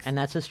his strength. And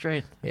that's his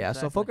strength. Yeah,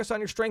 Exactly. so focus on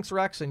your strengths,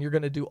 Rex, and you're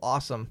going to do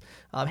awesome.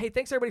 Hey,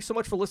 thanks everybody so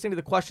much for listening to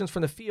the questions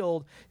from the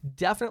field.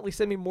 Definitely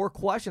send me more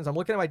questions. I'm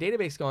looking at my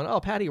database going, oh,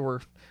 Patty, we're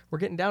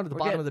getting down to the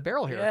bottom of the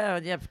barrel here.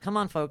 Yeah. Come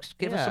on, folks.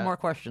 Give us some more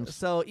questions.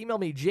 So email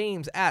me,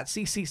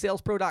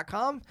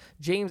 james@ccsalespro.com,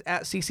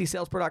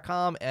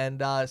 james@ccsalespro.com,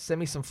 and send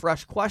me some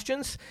fresh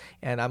questions.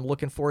 And I'm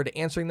looking forward to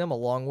answering them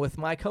along with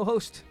my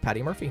co-host,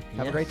 Patty Murphy.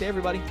 Have a great day,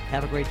 everybody.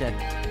 Have a great day.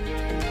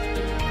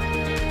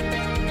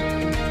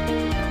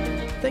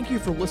 Thank you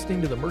for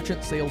listening to the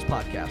Merchant Sales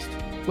Podcast.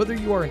 Whether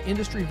you are an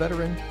industry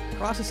veteran,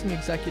 processing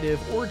executive,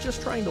 or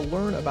just trying to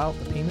learn about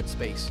the payment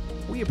space,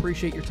 we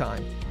appreciate your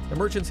time. The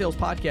Merchant Sales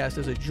Podcast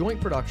is a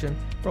joint production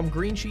from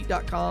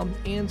Greensheet.com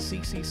and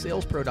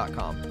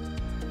ccsalespro.com.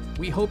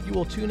 We hope you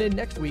will tune in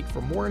next week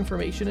for more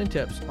information and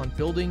tips on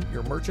building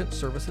your merchant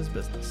services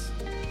business.